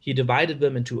 He divided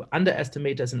them into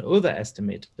underestimators and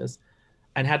overestimators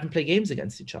and had them play games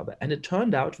against each other. And it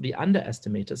turned out the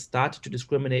underestimators started to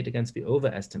discriminate against the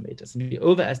overestimators, and the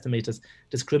overestimators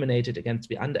discriminated against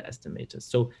the underestimators.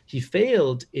 So he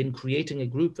failed in creating a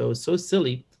group that was so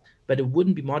silly that it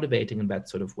wouldn't be motivating in that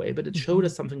sort of way. But it showed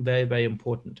us something very, very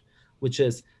important, which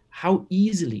is how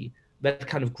easily that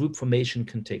kind of group formation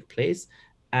can take place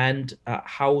and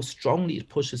how strongly it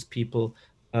pushes people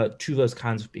to those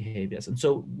kinds of behaviors. And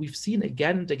so we've seen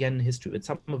again and again in history that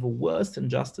some of the worst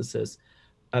injustices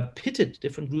pitted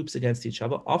different groups against each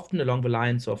other, often along the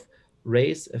lines of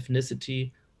race,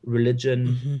 ethnicity,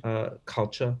 religion,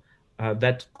 culture,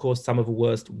 that caused some of the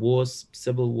worst wars,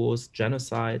 civil wars,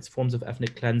 genocides, forms of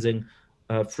ethnic cleansing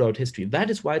throughout history. That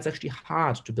is why it's actually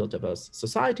hard to build diverse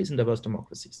societies and diverse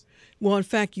democracies. Well, in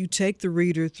fact, you take the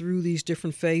reader through these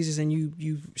different phases and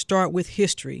you start with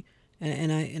history.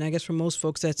 And I guess for most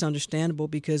folks that's understandable,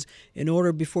 because in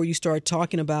order, before you start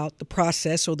talking about the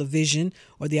process or the vision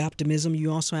or the optimism,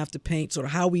 you also have to paint sort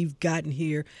of how we've gotten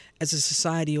here as a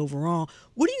society overall.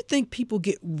 What do you think people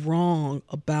get wrong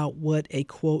about what a,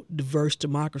 quote, diverse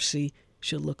democracy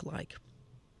should look like?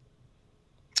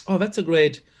 Oh, that's a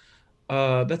great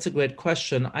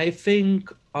question. I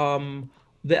think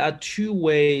there are two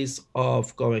ways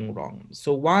of going wrong.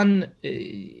 So one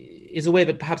is a way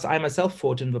that perhaps I myself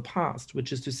fought in the past,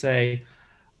 which is to say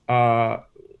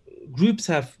groups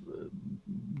have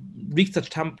wreaked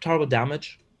such terrible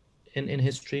damage in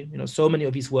history. So many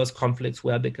of these worst conflicts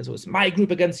were because it was my group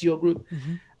against your group.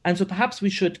 And so perhaps we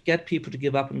should get people to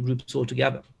give up on groups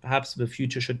altogether. Perhaps the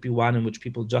future should be one in which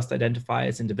people just identify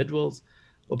as individuals,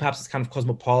 or perhaps it's kind of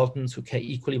cosmopolitans who care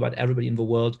equally about everybody in the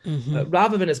world,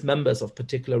 rather than as members of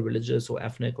particular religious or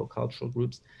ethnic or cultural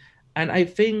groups. And I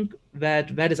think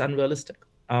that is unrealistic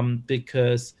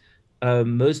because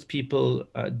most people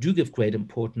do give great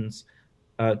importance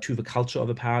to the culture of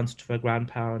their parents, to their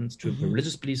grandparents, to the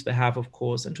religious beliefs they have, of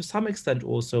course, and to some extent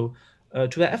also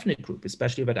to their ethnic group,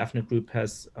 especially if that ethnic group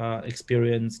has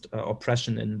experienced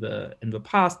oppression in the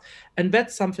past. And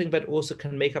that's something that also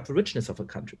can make up the richness of a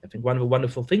country. I think one of the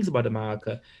wonderful things about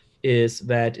America is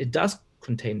that it does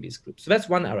contain these groups. So that's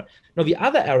one error. Now, the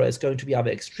other error is going to be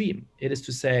other extreme. It is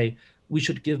to say we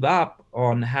should give up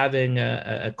on having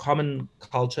a common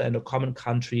culture and a common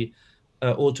country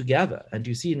altogether. And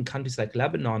you see in countries like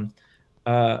Lebanon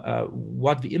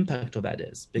what the impact of that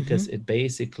is, because it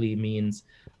basically means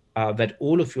that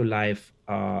all of your life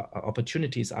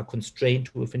opportunities are constrained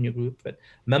within your group, that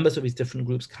members of these different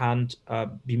groups can't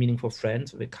be meaningful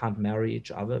friends, that they can't marry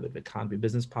each other, that they can't be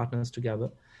business partners together,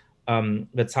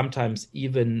 that sometimes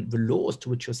even the laws to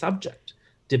which you're subject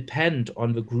depend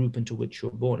on the group into which you're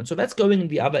born. And so that's going in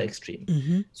the other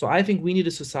extreme. So I think we need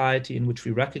a society in which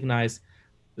we recognize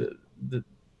the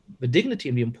dignity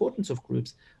and the importance of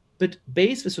groups, but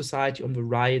base the society on the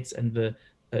rights and the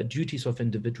duties of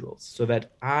individuals, so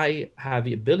that I have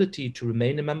the ability to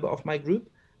remain a member of my group,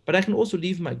 but I can also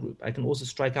leave my group. I can also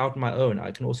strike out on my own.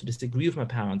 I can also disagree with my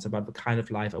parents about the kind of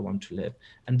life I want to live.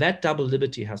 And that double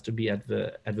liberty has to be at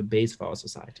the base of our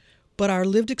society. But our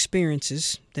lived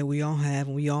experiences that we all have,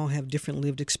 and we all have different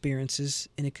lived experiences,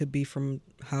 and it could be from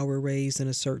how we're raised in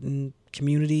a certain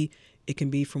community. It can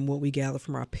be from what we gather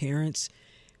from our parents.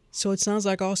 So it sounds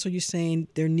like also you're saying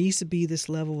there needs to be this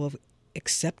level of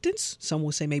acceptance. Some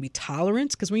will say maybe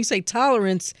tolerance, because when you say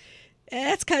tolerance,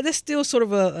 that's still sort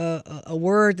of a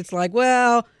word that's like,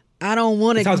 well, I don't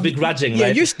want to. It sounds begrudging, yeah,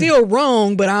 right? You're still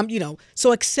wrong, but I'm,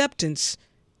 so acceptance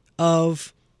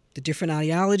of the different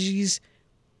ideologies,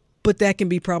 but that can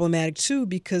be problematic too,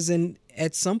 because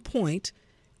at some point,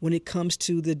 when it comes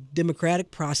to the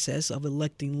democratic process of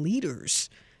electing leaders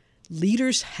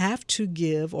have to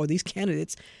give, or these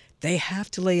candidates, they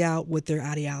have to lay out what their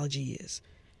ideology is.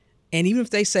 And even if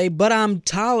they say, but I'm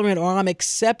tolerant or I'm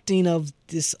accepting of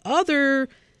these other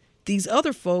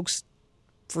folks,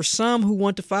 for some who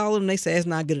want to follow them, they say it's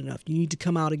not good enough. You need to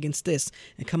come out against this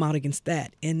and come out against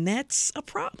that. And that's a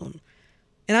problem.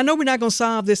 And I know we're not going to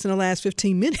solve this in the last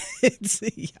 15 minutes,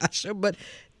 Yasha, but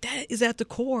that is at the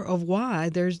core of why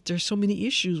there's so many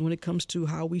issues when it comes to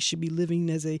how we should be living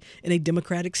in a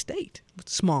democratic state,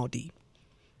 small d.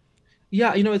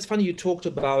 Yeah, it's funny you talked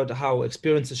about how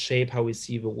experiences shape how we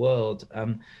see the world.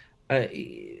 And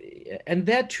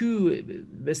there too,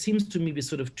 there seems to me be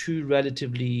sort of two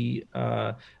relatively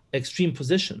extreme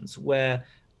positions where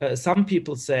some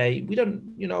people say we don't,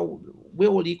 we're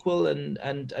all equal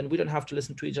and we don't have to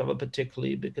listen to each other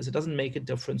particularly because it doesn't make a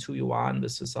difference who you are in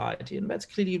this society. And that's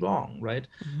clearly wrong, right?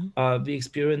 The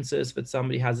experiences that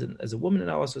somebody has as a woman in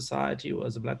our society or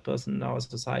as a Black person in our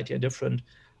society are different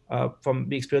from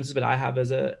the experiences that I have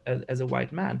as a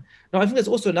white man. Now, I think there's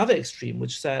also another extreme,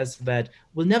 which says that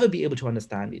we'll never be able to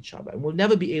understand each other and we'll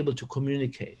never be able to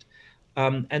communicate.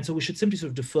 And so we should simply sort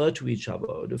of defer to each other,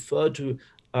 or defer to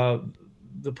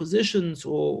the positions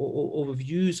or the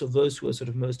views of those who are sort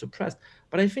of most oppressed.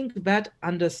 But I think that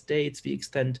understates the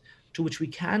extent to which we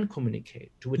can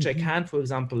communicate, to which I can, for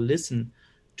example, listen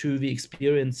to the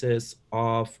experiences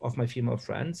of my female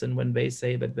friends. And when they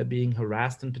say that they're being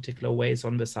harassed in particular ways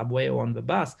on the subway or on the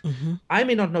bus, I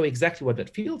may not know exactly what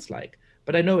that feels like,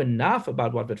 but I know enough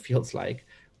about what that feels like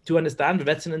to understand that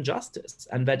that's an injustice,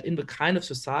 and that in the kind of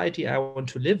society I want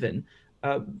to live in,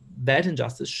 that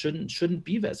injustice shouldn't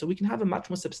be there. So we can have a much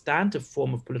more substantive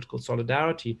form of political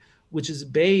solidarity, which is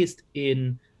based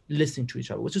in listening to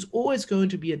each other, which is always going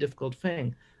to be a difficult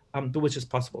thing, but which is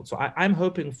possible. So I'm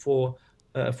hoping for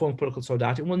a form of political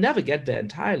solidarity, and we'll never get there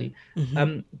entirely,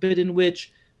 but in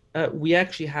which we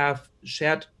actually have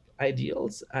shared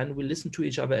ideals and we listen to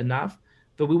each other enough,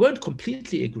 but we won't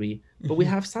completely agree, but we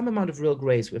have some amount of real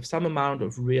grace, we have some amount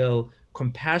of real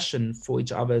compassion for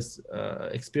each other's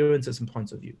experiences and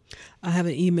points of view. I have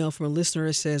an email from a listener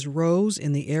that says, Rose,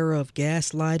 in the era of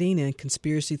gaslighting and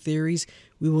conspiracy theories,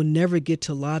 we will never get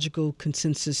to logical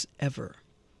consensus ever.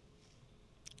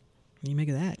 What do you make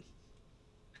of that?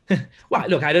 Well,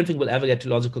 look, I don't think we'll ever get to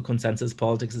logical consensus.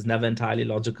 Politics is never entirely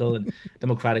logical, and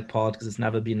democratic politics has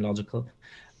never been logical.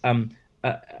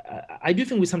 I do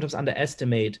think we sometimes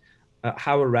underestimate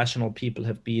how irrational people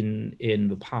have been in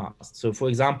the past. So, for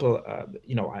example,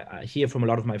 I hear from a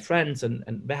lot of my friends, and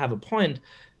they have a point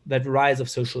that the rise of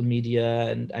social media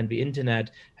and the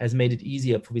internet has made it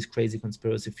easier for these crazy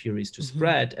conspiracy theories to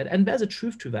spread. And there's a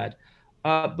truth to that.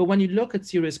 But when you look at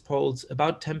serious polls,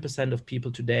 about 10% of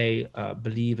people today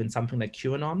believe in something like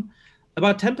QAnon.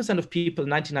 About 10% of people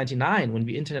in 1999, when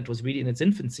the internet was really in its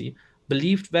infancy,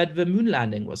 believed that the moon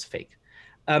landing was fake.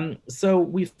 So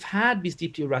we've had these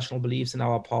deeply irrational beliefs in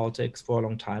our politics for a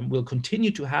long time. We'll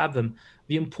continue to have them.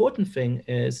 The important thing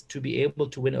is to be able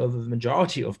to win over the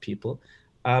majority of people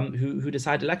who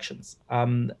decide elections.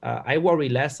 I worry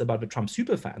less about the Trump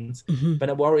superfans, but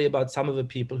I worry about some of the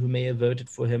people who may have voted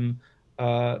for him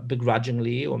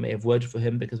begrudgingly, or may have voted for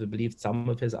him because they believed some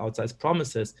of his outsized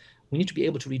promises. We need to be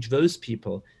able to reach those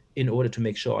people in order to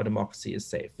make sure our democracy is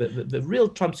safe. The real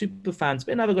Trump superfans,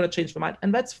 they're never going to change their mind,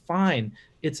 and that's fine.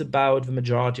 It's about the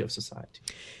majority of society.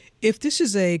 If this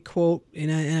is a quote,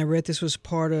 and I read this was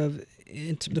part of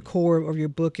the core of your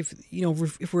book,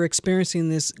 if we're experiencing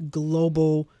this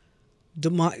global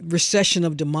recession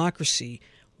of democracy,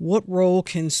 what role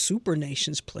can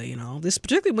supranations play in all this,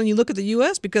 particularly when you look at the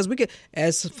U.S.? Because we get,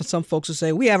 as some folks would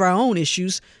say, we have our own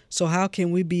issues. So how can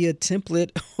we be a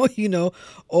template,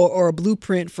 or a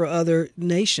blueprint for other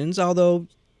nations? Although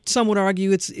some would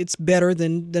argue it's better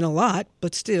than a lot,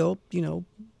 but still,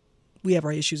 we have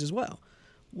our issues as well.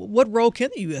 What role can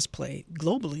the U.S. play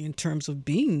globally in terms of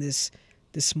being this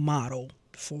model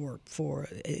for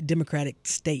a democratic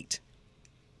state?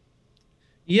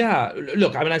 Yeah,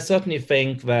 look, I certainly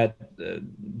think that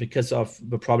because of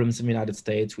the problems in the United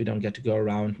States, we don't get to go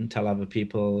around and tell other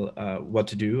people what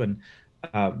to do. And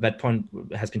that point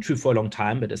has been true for a long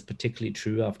time, but is particularly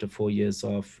true after 4 years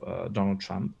of Donald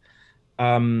Trump.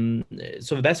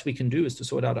 So the best we can do is to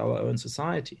sort out our own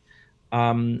society.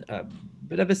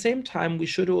 But at the same time, we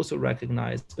should also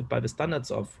recognize that by the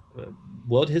standards of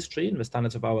world history and the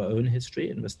standards of our own history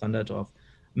and the standard of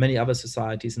many other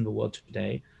societies in the world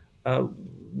today,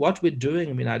 what we're doing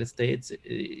in the United States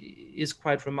is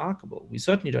quite remarkable. We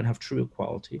certainly don't have true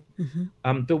equality,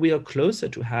 but we are closer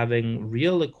to having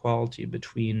real equality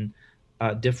between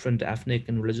different ethnic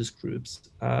and religious groups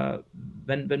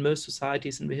than most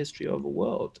societies in the history of the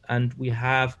world. And we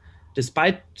have,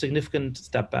 despite significant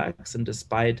step backs and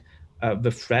despite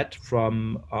the threat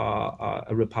from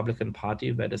a Republican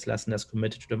Party that is less and less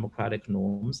committed to democratic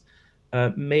norms,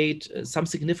 made some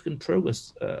significant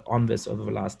progress on this over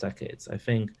the last decades. I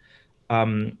think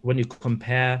when you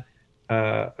compare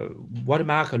what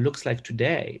America looks like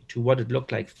today to what it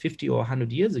looked like 50 or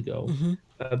 100 years ago,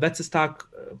 that's a stark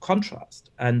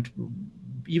contrast. And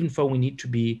even though we need to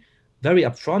be very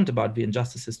upfront about the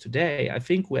injustices today, I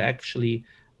think we're actually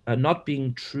not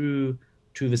being true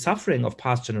to the suffering of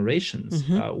past generations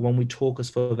when we talk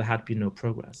as though there had been no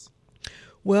progress.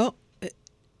 Well,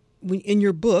 in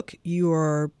your book, you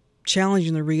are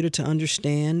challenging the reader to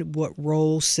understand what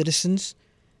role citizens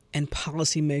and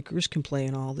policymakers can play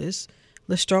in all this.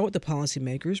 Let's start with the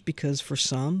policymakers, because for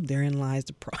some, therein lies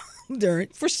the problem.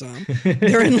 For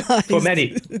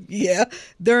many. Yeah,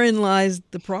 therein lies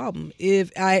the problem.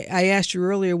 If I asked you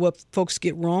earlier what folks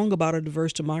get wrong about a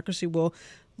diverse democracy, well,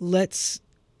 let's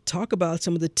talk about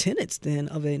some of the tenets then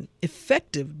of an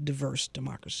effective diverse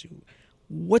democracy.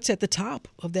 What's at the top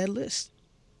of that list?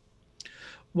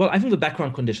 Well, I think the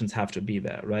background conditions have to be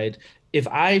there, right? If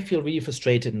I feel really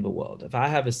frustrated in the world, if I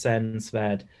have a sense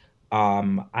that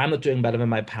I'm not doing better than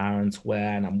my parents were,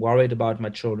 and I'm worried about my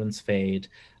children's fate,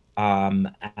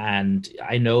 and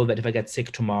I know that if I get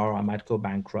sick tomorrow, I might go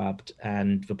bankrupt,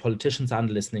 and the politicians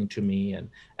aren't listening to me, and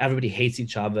everybody hates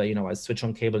each other. I switch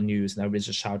on cable news, and everybody's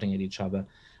just shouting at each other.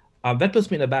 That puts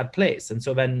me in a bad place. And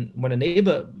so then when a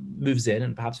neighbor moves in,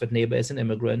 and perhaps that neighbor is an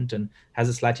immigrant and has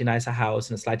a slightly nicer house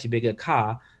and a slightly bigger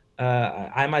car,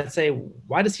 I might say,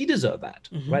 why does he deserve that?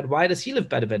 Right? Why does he live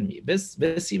better than me? This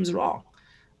seems wrong.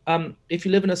 If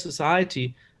you live in a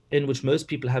society in which most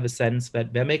people have a sense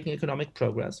that they're making economic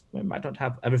progress, they might not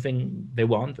have everything they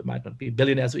want, they might not be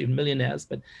billionaires or even millionaires,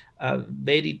 but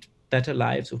they lead better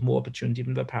lives with more opportunity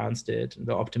than their parents did, and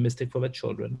they're optimistic for their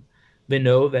children. They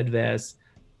know that there's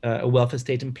a welfare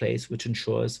state in place which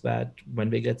ensures that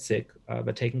when they get sick,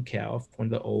 they're taken care of. When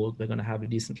they're old, they're going to have a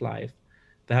decent life.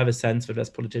 They have a sense that there's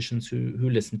politicians who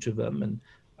listen to them, and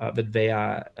that they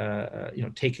are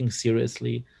taken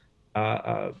seriously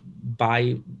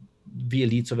by the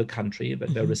elites of a country,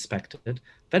 that they're respected.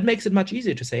 That makes it much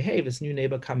easier to say, hey, this new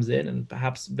neighbor comes in, and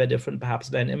perhaps they're different, perhaps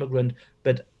they're an immigrant,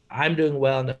 but I'm doing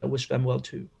well, and I wish them well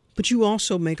too. But you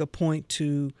also make a point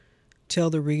to tell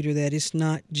the reader that it's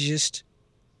not just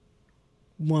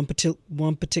one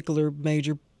particular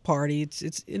major party. It's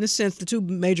in a sense, the two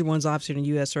major ones obviously in the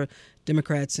U.S. are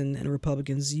Democrats and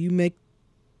Republicans. You make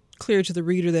clear to the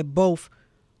reader that both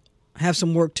have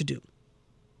some work to do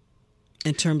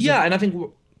in terms of... Yeah, and I think...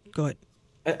 Go ahead.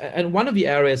 And one of the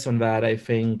areas on that, I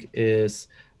think, is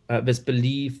this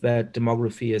belief that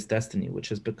demography is destiny, which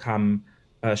has become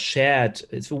shared.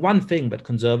 It's the one thing that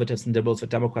conservatives and liberals, or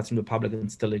Democrats and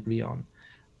Republicans still agree on.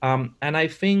 And I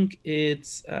think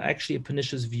it's actually a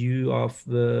pernicious view of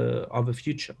the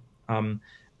future.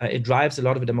 It drives a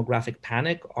lot of a demographic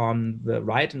panic on the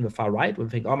right and the far right. We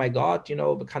think, oh my God,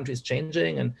 the country is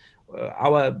changing and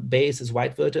our base is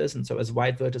white voters. And so as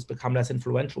white voters become less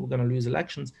influential, we're going to lose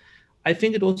elections. I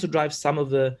think it also drives some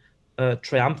of the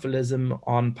triumphalism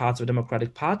on parts of the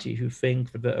Democratic Party who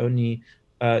think that they only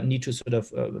need to sort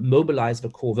of mobilize the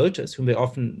core voters, whom they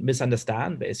often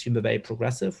misunderstand. They assume they're very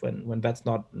progressive when that's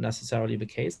not necessarily the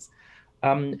case.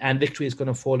 And victory is going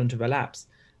to fall into their laps.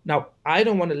 Now, I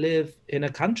don't want to live in a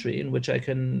country in which I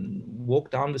can walk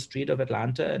down the street of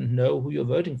Atlanta and know who you're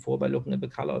voting for by looking at the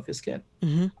color of your skin.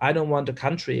 Mm-hmm. I don't want a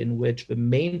country in which the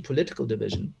main political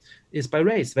division is by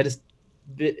race. That is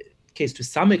the case to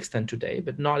some extent today,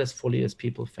 but not as fully as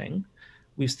people think.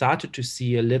 We've started to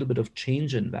see a little bit of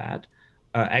change in that.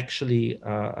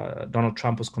 Donald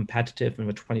Trump was competitive in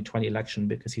the 2020 election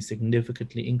because he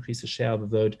significantly increased the share of the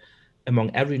vote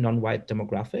among every non-white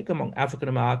demographic, among African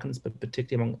Americans, but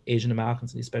particularly among Asian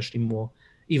Americans, and especially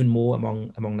even more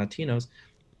among Latinos.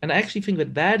 And I actually think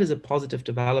that is a positive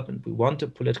development. We want a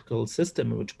political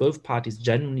system in which both parties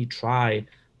genuinely try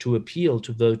to appeal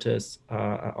to voters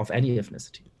of any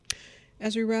ethnicity.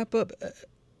 As we wrap up,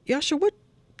 Yascha, what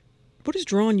has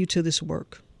drawn you to this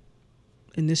work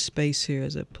in this space here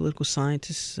as a political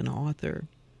scientist and author?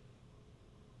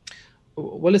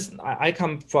 Well, listen, I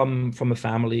come from a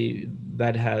family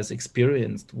that has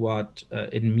experienced what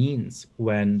it means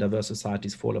when diverse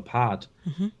societies fall apart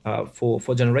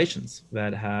for generations,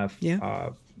 that have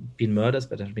been murdered,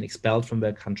 that have been expelled from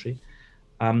their country.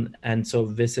 And so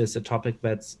this is a topic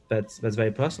that's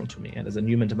very personal to me. And as a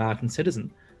Newman American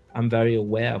citizen, I'm very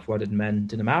aware of what it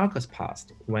meant in America's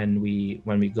past when we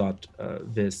got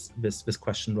this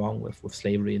question wrong with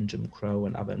slavery and Jim Crow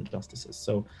and other injustices.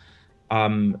 So,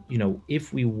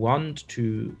 if we want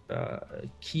to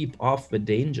keep off the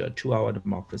danger to our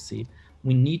democracy,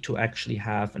 we need to actually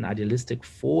have an idealistic,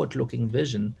 forward-looking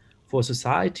vision for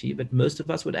society that most of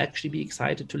us would actually be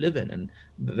excited to live in. And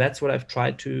that's what I've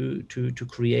tried to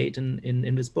create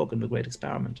in this book, in The Great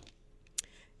Experiment.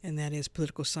 And that is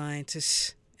political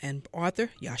scientist and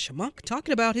author Yascha Mounk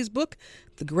talking about his book,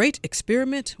 The Great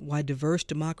Experiment, Why Diverse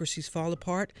Democracies Fall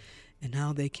Apart and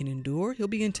How They Can Endure. He'll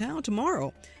be in town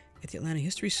tomorrow at the Atlanta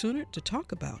History Center to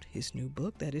talk about his new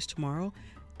book. That is tomorrow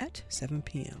at 7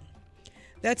 p.m.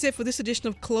 That's it for this edition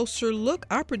of Closer Look.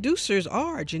 Our producers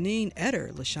are Janine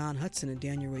Etter, LaShawn Hudson, and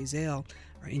Daniel Razel.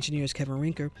 Our engineer is Kevin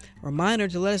Rinker. A reminder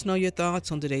to let us know your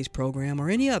thoughts on today's program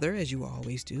or any other, as you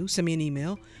always do. Send me an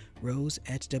email,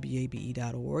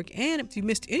 rose@wabe.org. And if you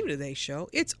missed any of today's show,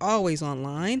 it's always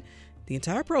online, the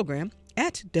entire program,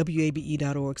 at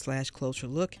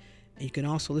wabe.org/closerlook. And you can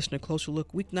also listen to Closer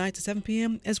Look weeknights at 7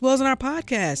 p.m. as well as on our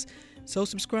podcast. So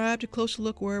subscribe to Closer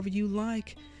Look wherever you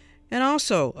like. And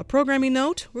also, a programming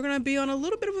note, we're going to be on a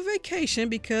little bit of a vacation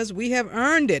because we have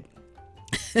earned it.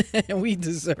 And we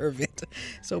deserve it.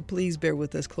 So please bear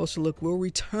with us. Closer Look will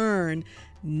return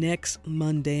next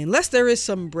Monday, unless there is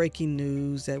some breaking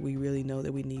news that we really know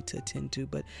that we need to attend to.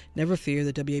 But never fear,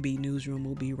 the WABE newsroom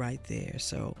will be right there.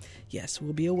 So yes,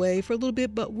 we'll be away for a little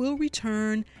bit, but we'll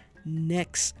return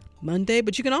next Monday.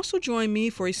 But you can also join me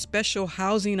for a special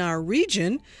Housing Our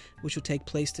Region, which will take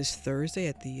place this Thursday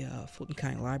at the Fulton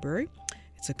County Library.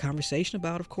 It's a conversation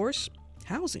about, of course,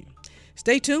 housing.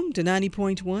 Stay tuned to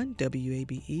 90.1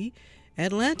 WABE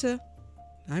Atlanta.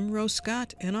 I'm Rose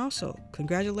Scott, and also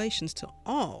congratulations to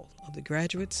all of the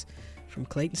graduates from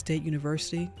Clayton State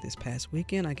University this past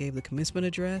weekend. I gave the commencement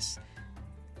address.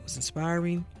 It was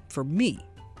inspiring for me.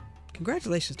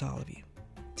 Congratulations to all of you.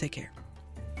 Take care.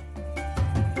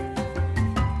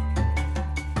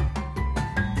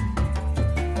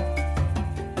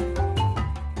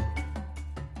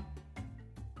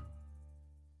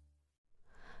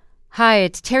 Hi,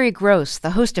 it's Terry Gross,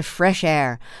 the host of Fresh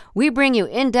Air. We bring you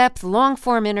in-depth,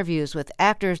 long-form interviews with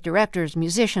actors, directors,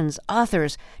 musicians,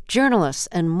 authors, journalists,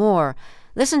 and more.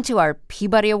 Listen to our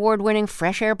Peabody Award-winning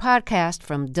Fresh Air podcast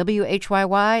from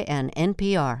WHYY and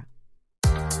NPR.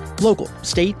 Local,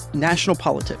 state, national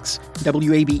politics.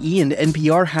 WABE and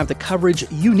NPR have the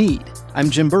coverage you need.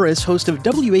 I'm Jim Burris, host of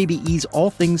WABE's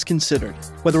All Things Considered.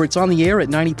 Whether it's on the air at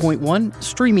 90.1,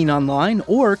 streaming online,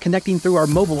 or connecting through our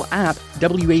mobile app,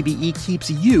 WABE keeps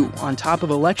you on top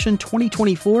of election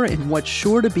 2024 in what's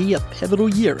sure to be a pivotal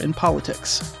year in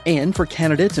politics. And for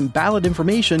candidates and ballot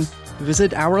information,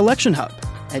 visit our election hub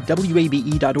at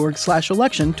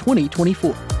wabe.org/election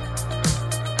 2024.